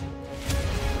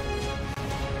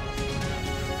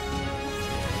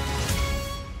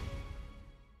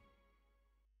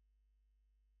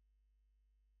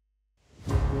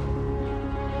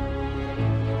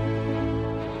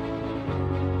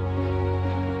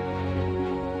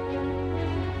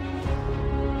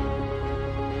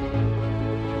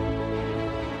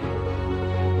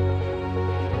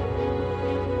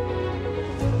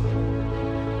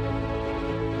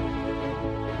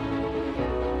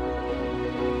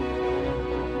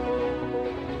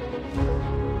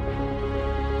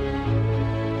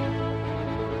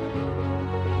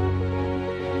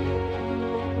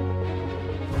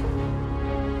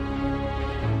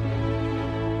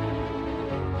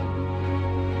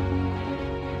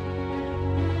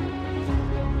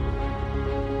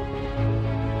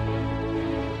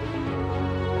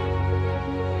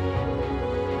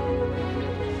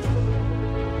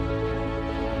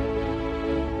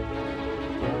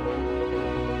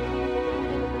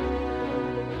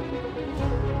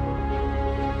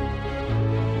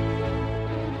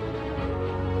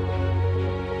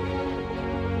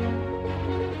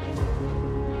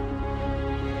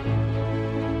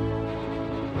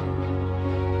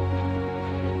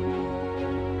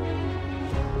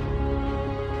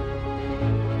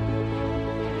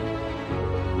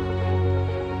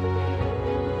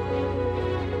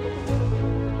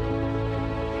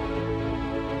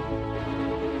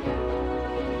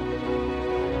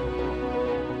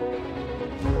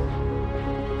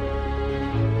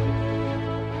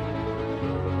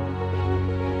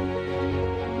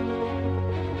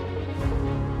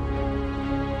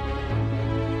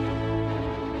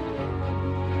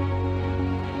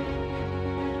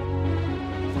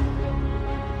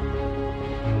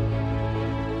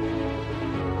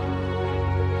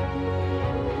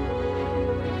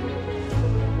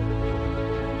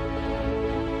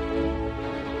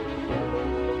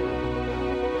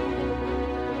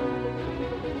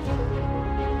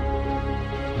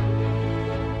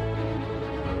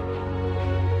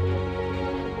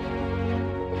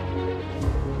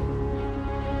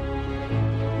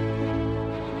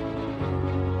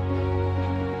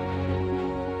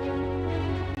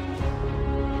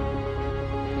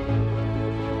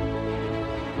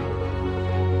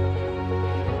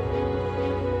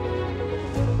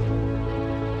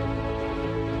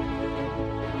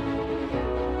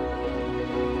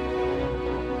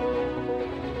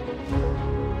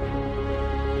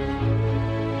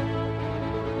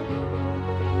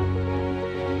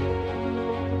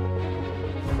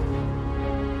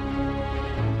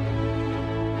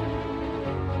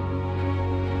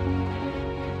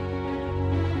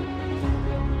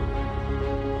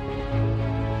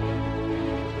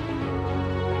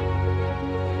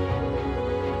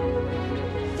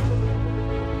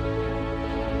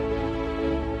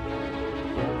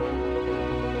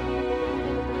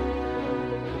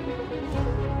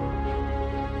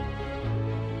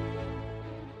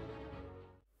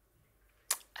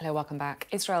 Hello, welcome back.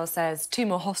 Israel says 2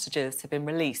 more hostages have been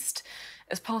released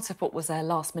as part of what was a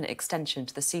last-minute extension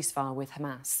to the ceasefire with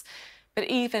Hamas. But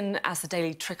even as the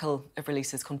daily trickle of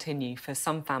releases continue for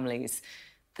some families,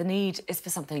 the need is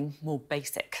for something more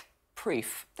basic,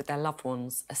 proof that their loved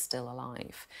ones are still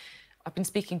alive. I've been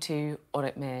speaking to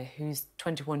Mir, whose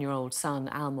 21-year-old son,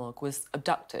 Almog, was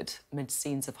abducted amid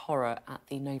scenes of horror at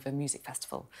the Nova Music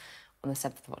Festival on the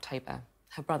 7th of October.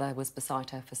 Her brother was beside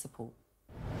her for support.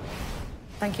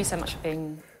 Thank you so much for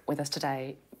being with us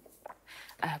today.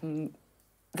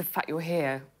 The fact you're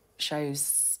here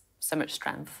shows so much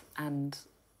strength, and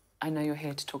I know you're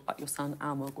here to talk about your son,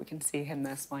 Almog. We can see him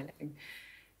there smiling.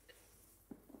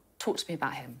 Talk to me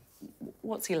about him.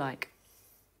 What's he like?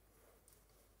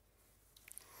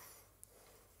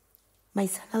 My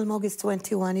son Almog is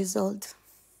 21 years old.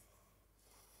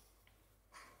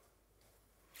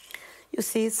 You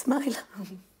see his smile.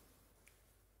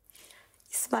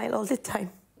 He smiles all the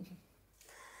time.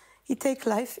 He takes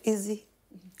life easy.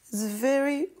 He's a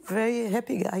very, very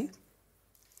happy guy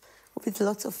with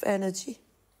lots of energy,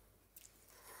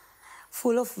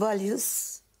 full of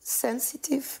values,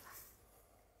 sensitive.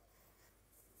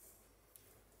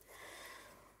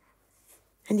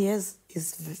 And he's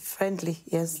friendly.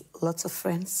 He has lots of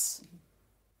friends.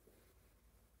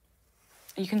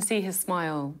 You can see his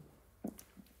smile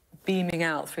beaming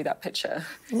out through that picture.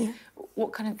 Yeah.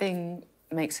 What kind of thing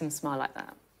makes him smile like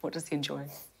that? What does he enjoy?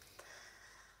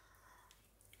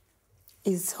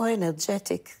 He's so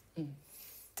energetic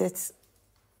that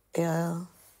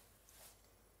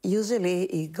usually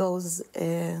he goes,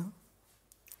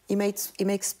 he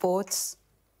makes sports,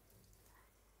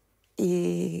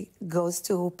 he goes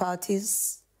to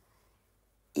parties,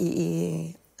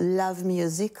 he loves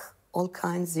music, all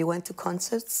kinds. He went to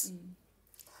concerts.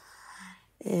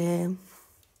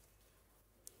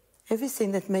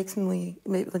 Everything that makes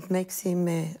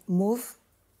him move,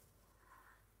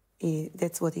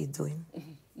 that's what he's doing.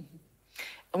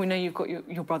 And we know you've got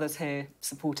your brothers here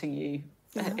supporting you.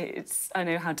 Yeah. I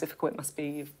know how difficult it must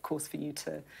be, of course, for you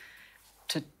to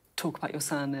talk about your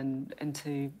son and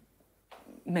to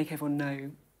make everyone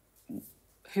know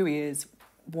who he is,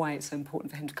 why it's so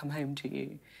important for him to come home to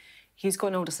you. He's got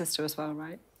an older sister as well,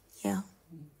 right? Yeah.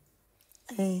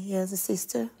 He has a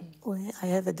sister. I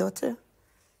have a daughter.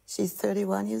 She's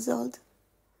 31 years old.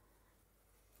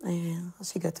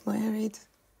 She got married.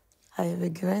 I have a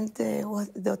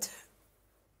granddaughter.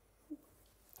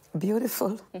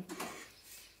 Beautiful.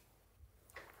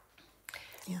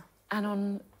 Yeah. And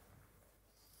on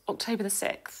October the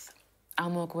 6th,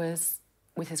 Almog was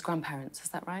with his grandparents, is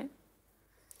that right?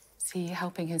 Is he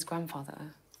helping his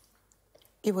grandfather?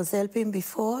 He was helping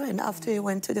before and after he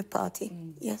went to the party,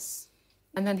 yes.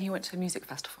 And then he went to a music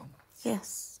festival?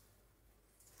 Yes.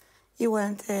 He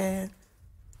went,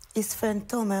 his friend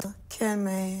Tomer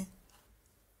came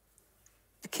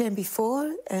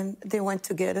before and they went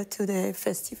together to the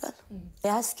festival. I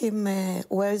asked him,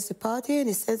 where is the party? And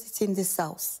he says it's in the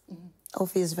south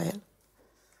of Israel.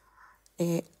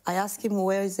 I asked him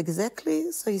where is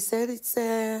exactly, so he said it's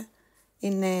in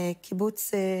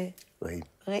kibbutz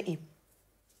Re'im.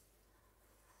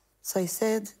 So I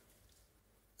said,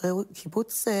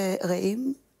 kibbutz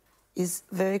Re'im is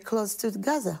very close to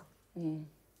Gaza.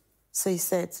 So he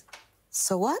said,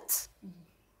 so what?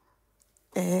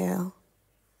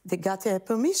 They got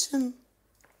permission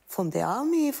from the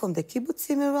army, from the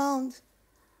kibbutzim around.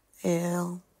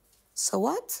 So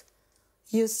what?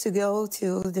 He used to go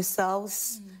to the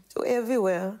south, to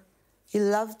everywhere. He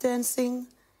loved dancing,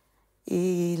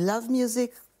 he loved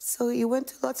music, so he went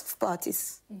to lots of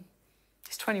parties.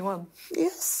 He's 21.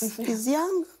 Yes, he's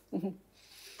young.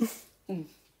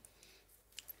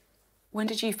 When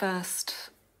did you first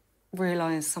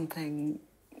realise something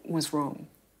was wrong?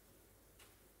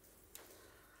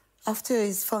 After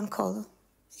his phone call,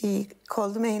 he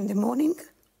called me in the morning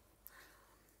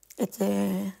at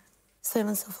the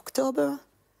 7th of October.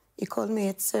 He called me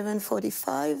at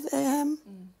 7:45 a.m.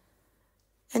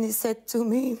 And he said to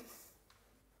me,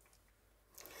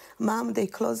 Mom, they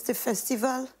closed the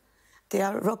festival. There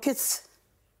are rockets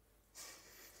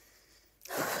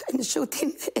and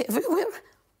shooting everywhere.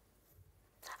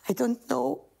 I don't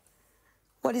know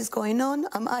what is going on.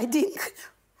 I'm hiding.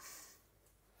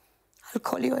 I'll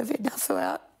call you every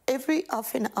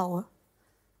half an hour.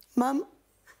 Mom,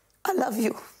 I love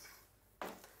you.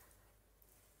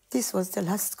 This was the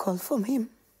last call from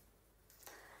him.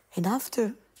 And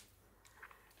after,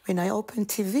 when I opened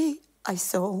TV, I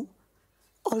saw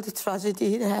all the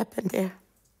tragedy that happened there.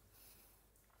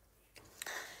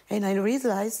 And I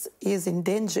realized he is in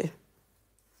danger.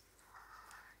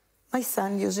 My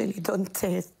son usually don't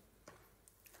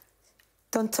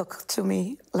don't talk to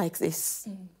me like this.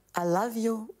 I love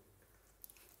you.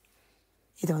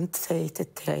 You don't say it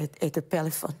at the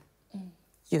telephone,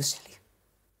 usually.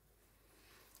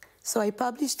 So I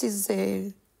published this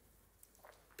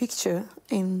picture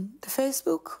in the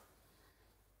Facebook,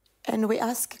 and we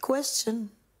asked a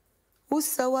question. Who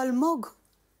saw Almog?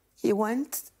 He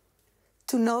went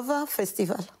to Nova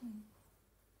Festival.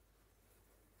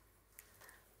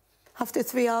 After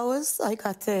 3 hours, I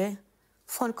got a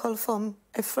phone call from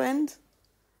a friend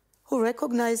who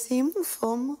recognized him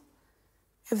from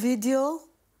a video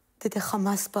that the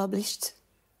Hamas published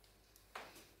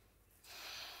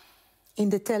in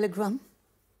the Telegram.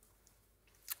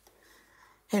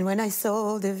 And when I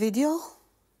saw the video,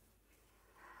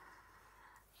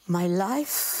 my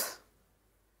life,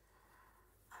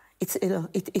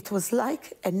 it was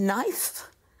like a knife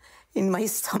in my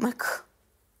stomach.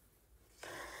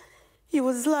 He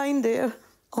was lying there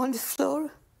on the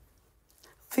floor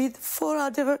with 4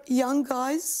 other young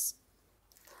guys.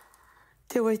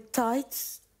 They were tied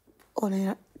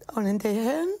on their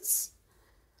hands.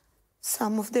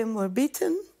 Some of them were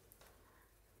beaten.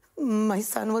 My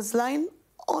son was lying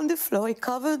on the floor. He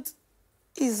covered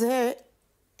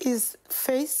his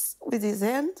face with his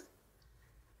hand,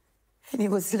 and he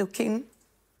was looking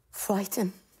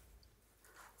frightened.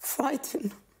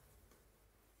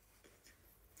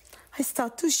 I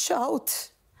started to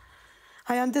shout.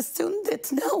 I understood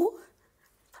that now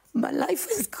my life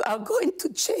is going to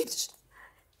change.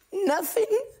 Nothing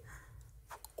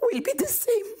will be the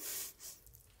same.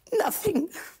 Nothing.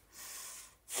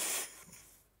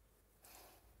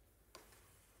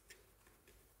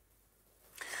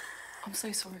 I'm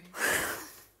so sorry.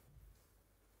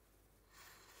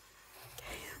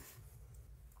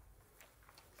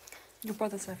 Your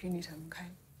brother's there if you need him, okay?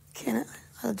 Can I?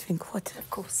 I'll drink water. Of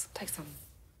course. Take some.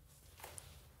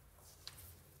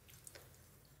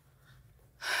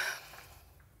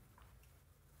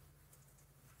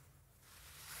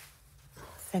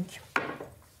 Thank you.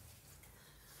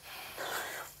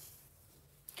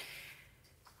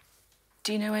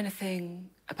 Do you know anything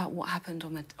about what happened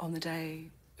on the day,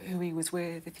 who he was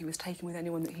with, if he was taken with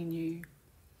anyone that he knew?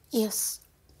 Yes.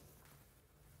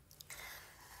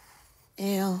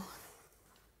 Yeah.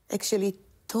 Actually,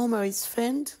 Tomer, his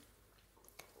friend,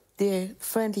 the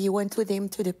friend he went with him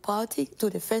to the party, to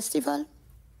the festival.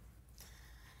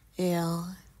 Yeah.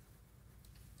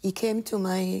 He came to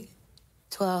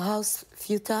our house a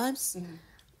few times,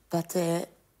 but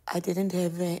I didn't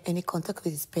have any contact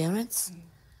with his parents.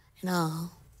 No.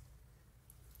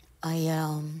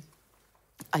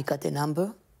 I got the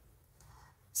number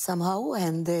somehow,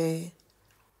 and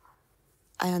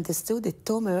I understood that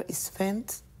Tomer, his friend,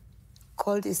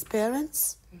 called his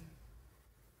parents.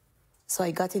 So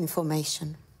I got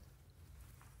information.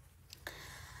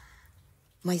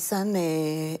 My son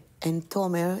and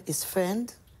Tomer, his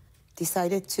friend,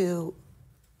 decided to,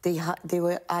 they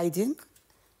were hiding,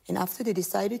 and after they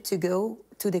decided to go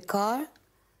to the car,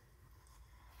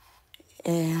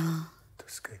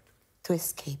 to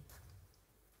escape.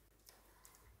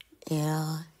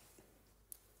 Yeah.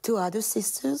 Two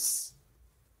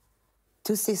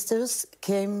sisters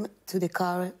came to the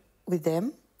car with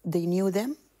them. They knew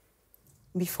them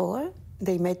before.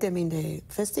 They met them in the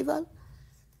festival,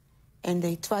 and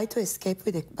they tried to escape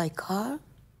by car.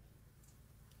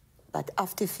 But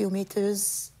after a few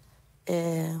meters,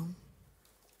 they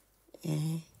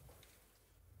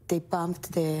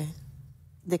bumped the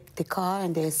car,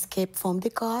 and they escaped from the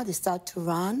car. They start to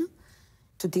run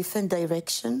to different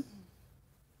direction.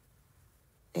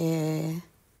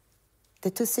 The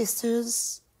two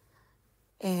sisters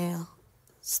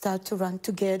start to run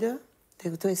together,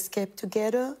 to escape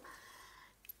together.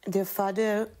 Their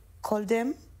father called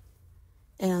them,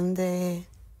 and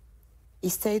he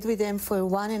stayed with them for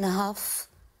 1.5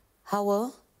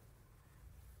 hours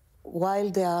while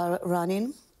they are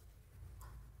running.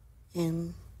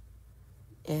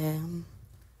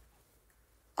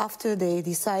 After they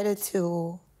decided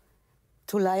to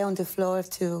lie on the floor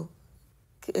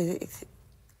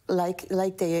like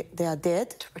they are dead.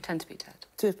 To pretend to be dead.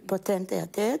 To pretend they are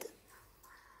dead.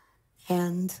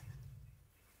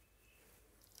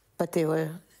 But they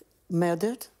were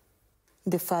murdered.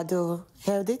 The father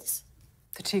heard it.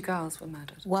 The 2 girls were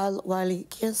murdered. While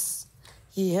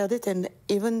he heard it, and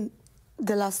even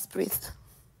the last breath.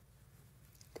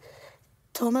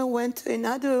 Tomer went to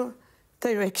another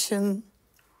direction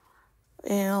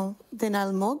than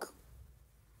Almog,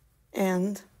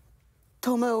 and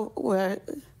Tomer were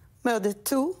murdered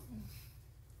too.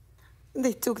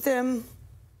 They took them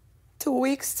 2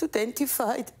 weeks to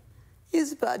identify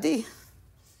his body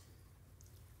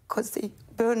because they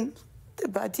burned the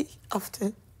body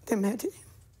after the murder.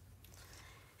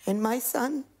 And my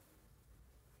son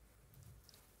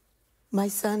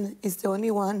is the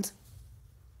only one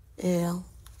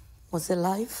was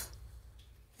alive,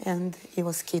 and he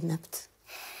was kidnapped.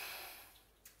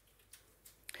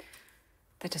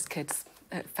 They're just kids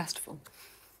at a festival.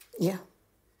 Yeah,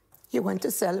 he went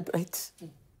to celebrate.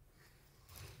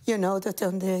 You know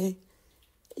that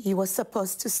he was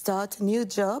supposed to start a new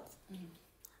job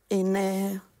in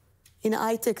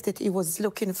high-tech that he was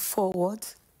looking forward.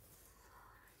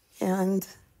 And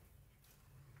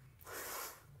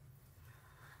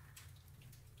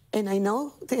I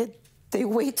know that they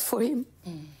wait for him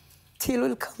till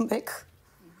he'll come back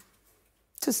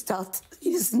to start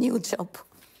his new job.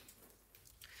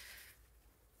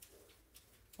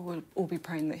 We'll all be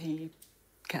praying that he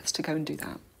gets to go and do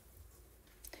that.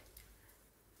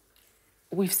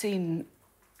 We've seen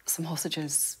some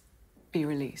hostages be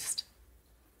released.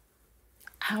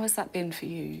 How has that been for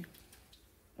you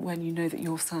when you know that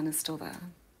your son is still there?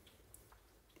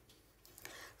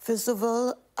 First of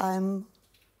all, I'm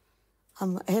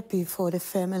happy for the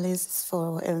families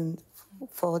and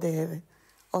for the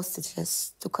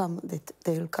hostages to come, that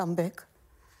they'll came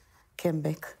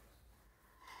back.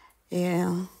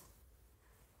 Yeah.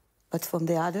 But from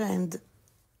the other end,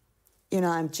 you know,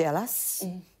 I'm jealous.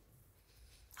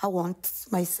 I want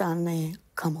my son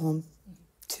come home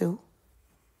too.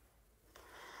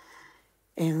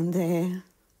 And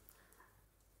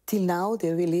till now,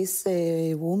 they release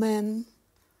women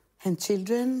and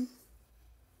children.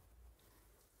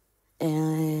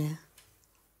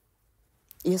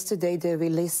 Yesterday, they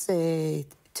released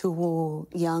 2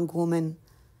 young women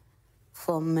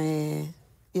from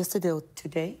yesterday or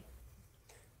today.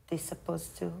 They're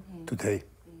supposed to. Today.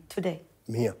 Today.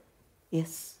 Mia.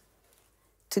 Yes.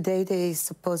 Today they're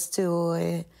supposed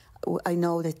to. I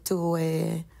know that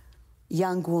 2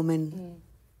 young women.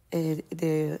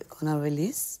 They're gonna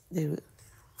release.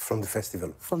 From the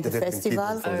festival. From the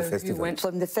festival. From the festival.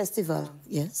 From the festival.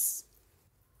 Yes.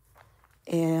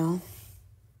 Yeah.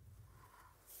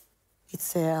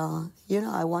 It's you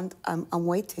know, I'm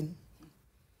waiting.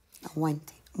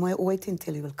 I'm waiting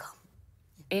till he will come.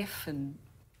 If and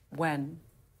when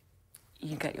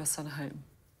you get your son home,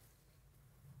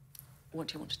 what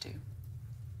do you want to do?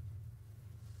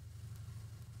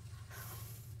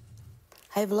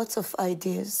 I have lots of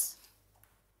ideas.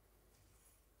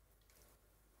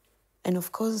 And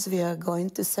of course, we are going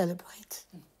to celebrate.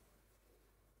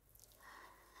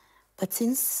 But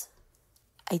since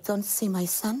I don't see my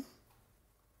son,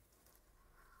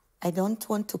 I don't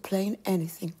want to plan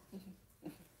anything.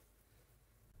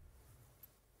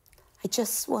 I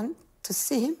just want to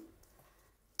see him,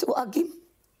 to hug him,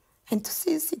 and to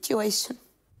see his situation.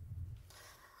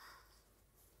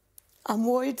 I'm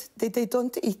worried that they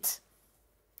don't eat,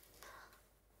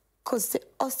 because the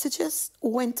hostages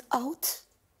went out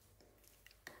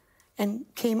and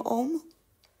came home.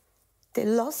 They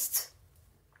lost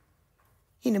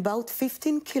in about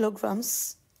 15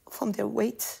 kilograms from their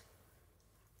weight,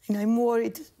 and I'm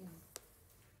worried.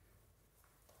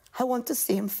 I want to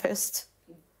see him first,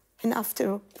 and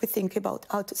after we think about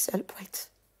how to celebrate.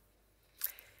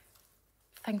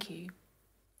 Thank you.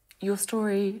 Your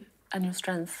story and your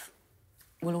strength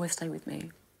will always stay with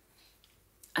me.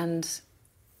 And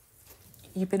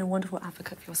you've been a wonderful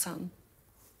advocate for your son.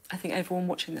 I think everyone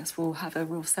watching this will have a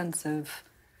real sense of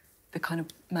the kind of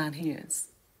man he is.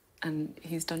 And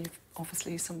he's done,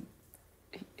 obviously,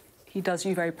 he does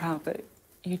you very proud, but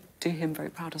you do him very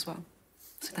proud as well.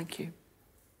 So thank you.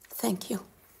 Thank you.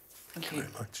 Thank you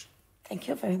very much. Thank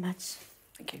you very much.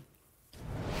 Thank you.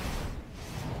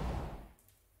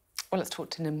 Well, let's talk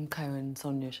to Nimco and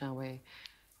Sonia, shall we?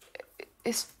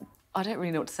 I don't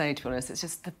really know what to say, to be honest. It's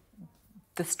just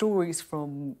the stories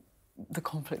from the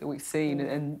conflict that we've seen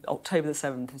in October the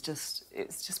 7th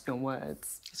it's just beyond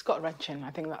words. It's gut-wrenching.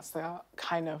 I think that's the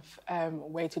kind of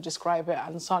way to describe it.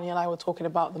 And Sonia and I were talking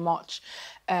about the march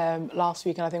last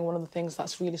week, and I think one of the things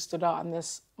that's really stood out in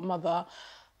this mother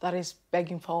that is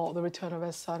begging for the return of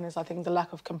her son is, I think, the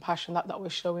lack of compassion that we're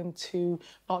showing to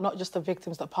not just the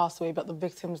victims that passed away, but the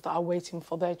victims that are waiting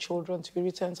for their children to be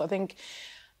returned. So I think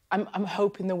I'm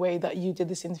hoping the way that you did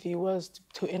this interview was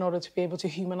in order to be able to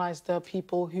humanise the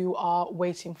people who are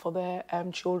waiting for their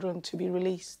children to be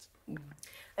released.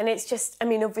 And it's just, I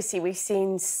mean, obviously we've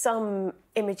seen some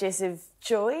images of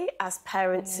joy as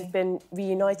parents have been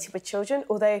reunited with children,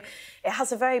 although it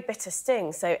has a very bitter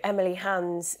sting. So Emily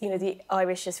Hands, you know, the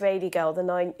Irish Israeli girl,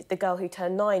 the girl who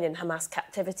turned 9 in Hamas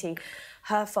captivity,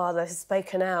 her father has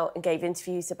spoken out and gave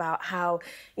interviews about how,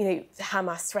 you know,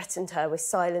 Hamas threatened her with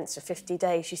silence for 50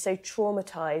 days. She's so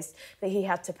traumatised that he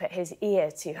had to put his ear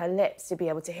to her lips to be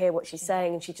able to hear what she's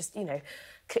saying, and she just, you know,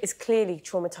 is clearly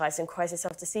traumatised and cries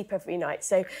herself to sleep every night.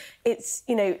 So it's,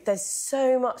 you know, there's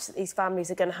so much that these families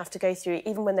are going to have to go through,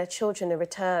 even when their children are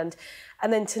returned.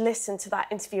 And then to listen to that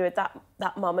interview with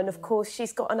that mum, and of course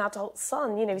she's got an adult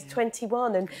son, you know, he's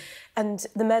 21, and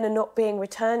the men are not being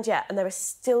returned yet, and there are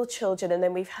still children. And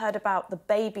then we've heard about the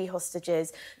baby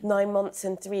hostages, 9 months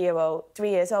and 3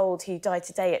 years old, who died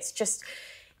today. It's just,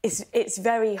 it's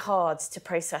very hard to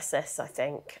process this, I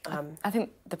think. I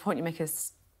think the point you make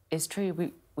is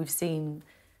true. We've seen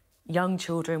young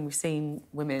children, we've seen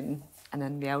women, and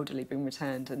then the elderly being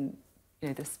returned. And, you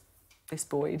know, this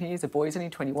boy, and he is a boy, he's only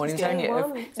 21, he's only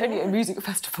at a music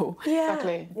festival. Yeah,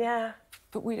 exactly. Yeah.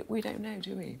 But we don't know,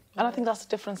 do we? And I think that's the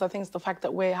difference. I think it's the fact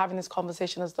that we're having this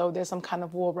conversation as though there's some kind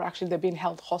of war, but actually they're being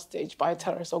held hostage by a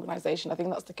terrorist organisation. I think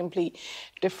that's the complete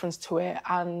difference to it,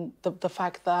 and the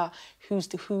fact that who's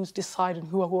deciding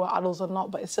who are adults or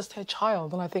not, but it's just her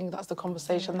child. And I think that's the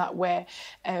conversation that we're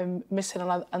missing,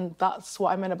 and that's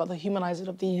what I meant about the humanising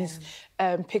of these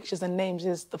pictures and names,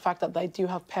 is the fact that they do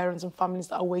have parents and families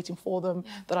that are waiting for them,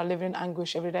 that are living in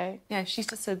anguish every day. Yeah, she's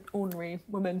just an ordinary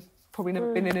woman. Probably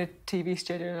never been in a TV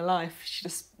studio in her life. She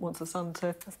just wants her son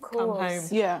to come home.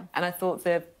 Yeah. And I thought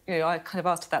that, you know, I kind of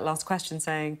asked her that last question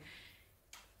saying,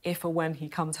 if or when he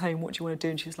comes home, what do you want to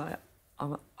do? And she was like,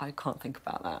 I can't think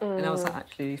about that. And I was like,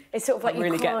 actually, it's sort of like I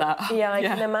really get that. Yeah, I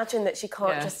can imagine that she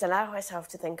can't just allow herself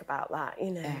to think about that,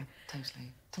 you know. Yeah,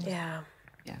 totally. Yeah.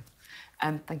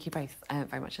 Yeah. Thank you both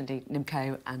very much indeed,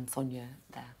 Nimco and Sonia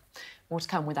there. More to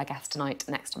come with our guest tonight,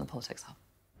 next on the Politics Hub.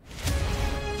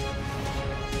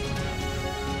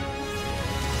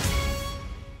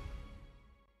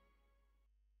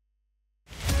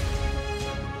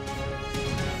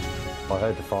 I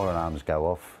heard the fire alarms go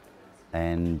off,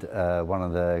 and one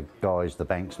of the guys, the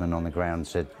banksman on the ground,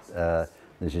 said,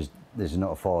 this is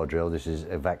not a fire drill, this is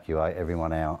evacuate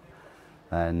everyone out.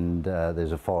 And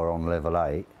there's a fire on level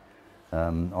 8.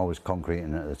 I was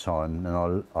concreting at the time,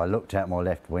 and I looked out my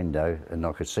left window and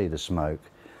I could see the smoke.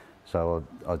 So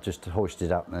I just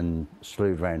hoisted up and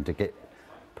slewed round to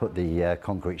put the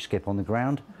concrete skip on the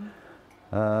ground.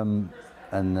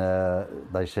 And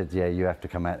they said, yeah, you have to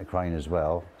come out the crane as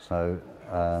well. So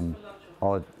I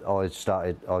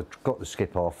got the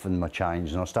skip off and my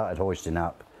chains, and I started hoisting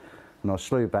up, and I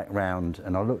slew back round,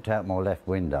 and I looked out my left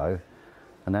window,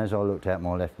 and as I looked out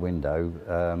my left window,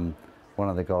 one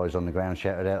of the guys on the ground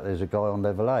shouted out, there's a guy on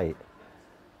level 8.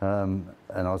 And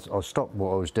I stopped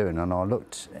what I was doing, and I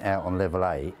looked out on level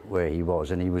 8 where he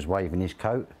was, and he was waving his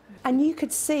coat. And you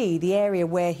could see the area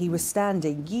where he was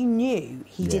standing. You knew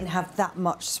he didn't have that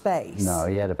much space. No,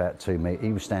 he had about 2 metres.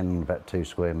 He was standing on about 2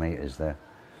 square metres there.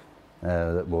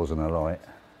 That wasn't a light.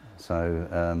 So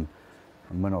and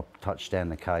when I touched down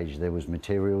the cage, there was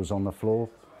materials on the floor.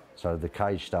 So the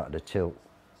cage started to tilt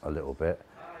a little bit.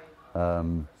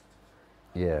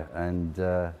 Yeah, and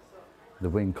the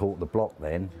wind caught the block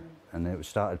then, and it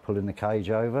started pulling the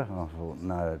cage over. I thought,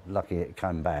 no, lucky it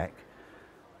came back.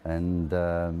 And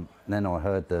then I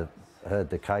heard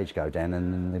the cage go down,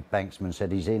 and then the banksman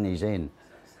said, he's in.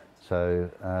 So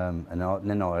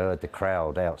then I heard the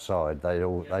crowd outside. They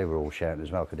were all shouting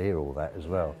as well. I could hear all that as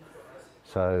well.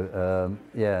 So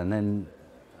yeah, and then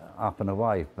up and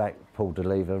away, pulled the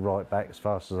lever right back as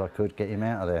fast as I could, get him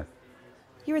out of there.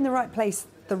 You're in the right place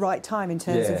the right time in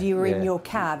terms of you were in your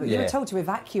cab. You were told to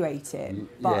evacuate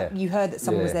it, but you heard that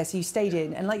someone was there, so you stayed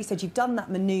in. And like you said, you've done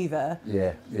that manoeuvre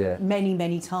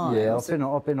many times. Yeah,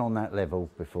 I've been on that level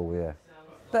before, yeah.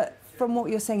 But from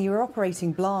what you're saying, you were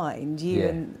operating blind. You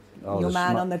and your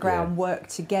man on the ground worked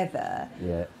together.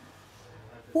 Yeah.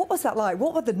 What was that like?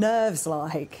 What were the nerves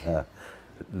like?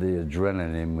 The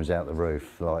adrenaline was out the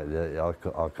roof. Like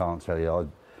I can't tell you.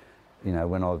 You know,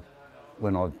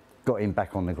 when I got him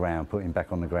back on the ground, put him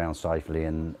back on the ground safely,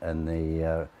 and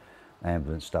the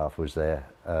ambulance staff was there.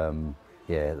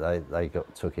 Yeah, they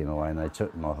took him away, and they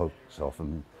took my hooks off,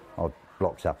 and I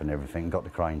blocked up and everything, got the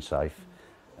crane safe,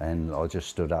 and I just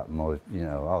stood up, and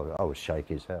I was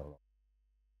shaky as hell.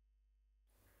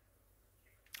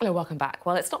 Hello, welcome back.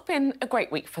 Well, it's not been a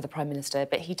great week for the Prime Minister,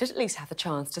 but he did at least have the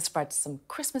chance to spread some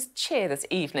Christmas cheer this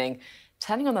evening,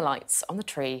 turning on the lights on the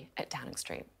tree at Downing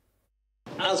Street.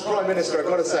 As Prime Minister, I've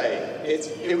got to say,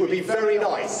 it would be very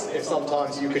nice if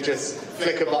sometimes you could just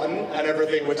flick a button and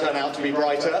everything would turn out to be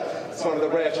brighter. It's one of the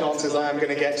rare chances I am going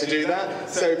to get to do that.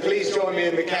 So please join me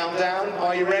in the countdown.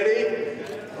 Are you ready?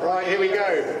 Right, here we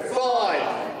go.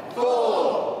 5,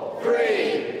 4, 3,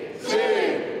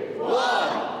 2,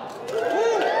 1.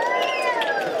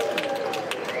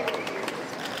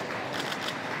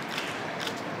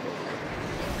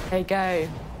 There you go.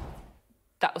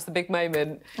 That was the big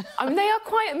moment. I mean, they are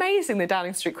quite amazing, the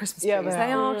Downing Street Christmas trees.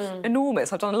 They are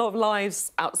enormous. I've done a lot of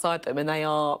lives outside them, and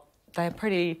they're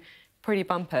pretty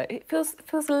bumper. It feels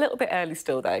a little bit early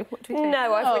still, though. What do you think?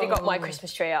 No, I've already got my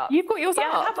Christmas tree up. You've got yours up?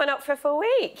 Yeah, I have one up for a full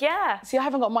week, yeah. See, I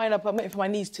haven't got mine up. I'm waiting for my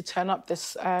niece to turn up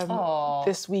this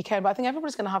weekend, but I think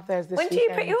everybody's going to have theirs this weekend. When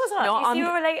do you put yours up? No,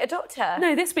 you're a late adopter.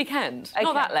 No, this weekend. Okay.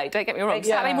 Not that late, don't get me wrong. Okay.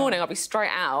 Saturday morning, I'll be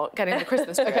straight out getting the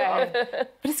Christmas tree on.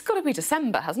 But it's got to be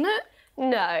December, hasn't it?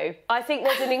 No, I think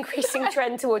there's an increasing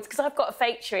trend towards, because I've got a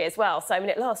fake tree as well, so I mean,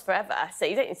 it lasts forever, so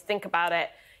you don't need to think about it.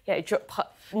 You know,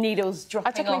 needles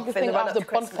dropping off in the run up to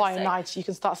Christmas. Bonfire night, you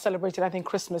can start celebrating, I think,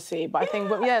 Christmassy. But I think,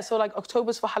 so like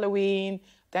October's for Halloween,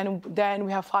 then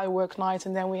we have firework night,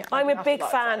 and then we... I'm a big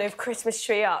fan of Christmas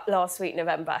tree up last week,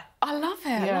 November. I love it,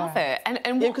 I love it.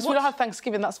 And because we don't have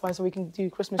Thanksgiving, that's why, so we can do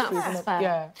Christmas trees.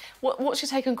 What's your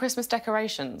take on Christmas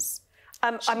decorations?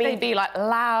 Should they be like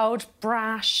loud,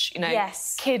 brash, you know,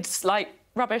 kids like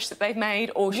rubbish that they've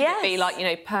made, or should it be like, you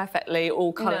know, perfectly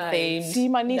all colour themed? See,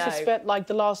 my niece has spent like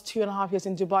the last 2.5 years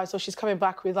in Dubai, so she's coming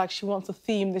back with like she wants a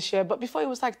theme this year. But before it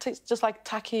was like just like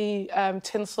tacky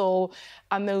tinsel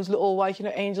and those little like, you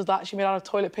know, angels that she made out of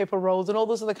toilet paper rolls and all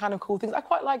those other kind of cool things. I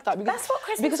quite like that because that's what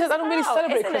Christmas is I don't really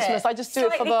celebrate Christmas. I just do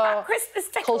it for the Christmas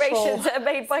decorations that are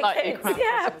made by kids.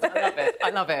 Yeah, I love it. I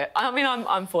love it. I mean,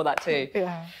 I'm for that too.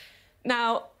 Yeah.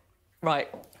 Now, right,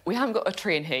 we haven't got a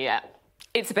tree in here yet.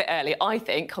 It's a bit early, I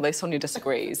think, although Sonia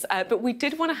disagrees. But we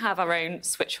did want to have our own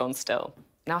switch on still.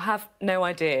 Now, I have no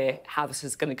idea how this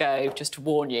is going to go, just to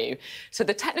warn you. So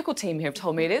the technical team here have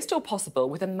told me it is still possible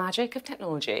with the magic of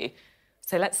technology.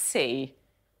 So let's see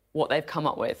what they've come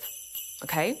up with.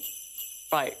 OK?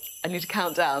 Right, I need to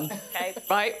count down. OK.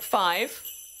 Right, 5,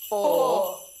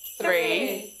 4,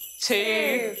 3,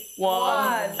 2,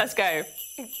 1. Let's go.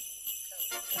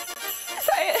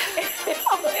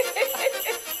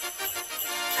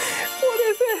 What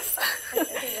is this?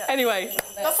 Anyway,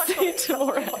 see you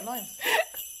tomorrow. Quite nice.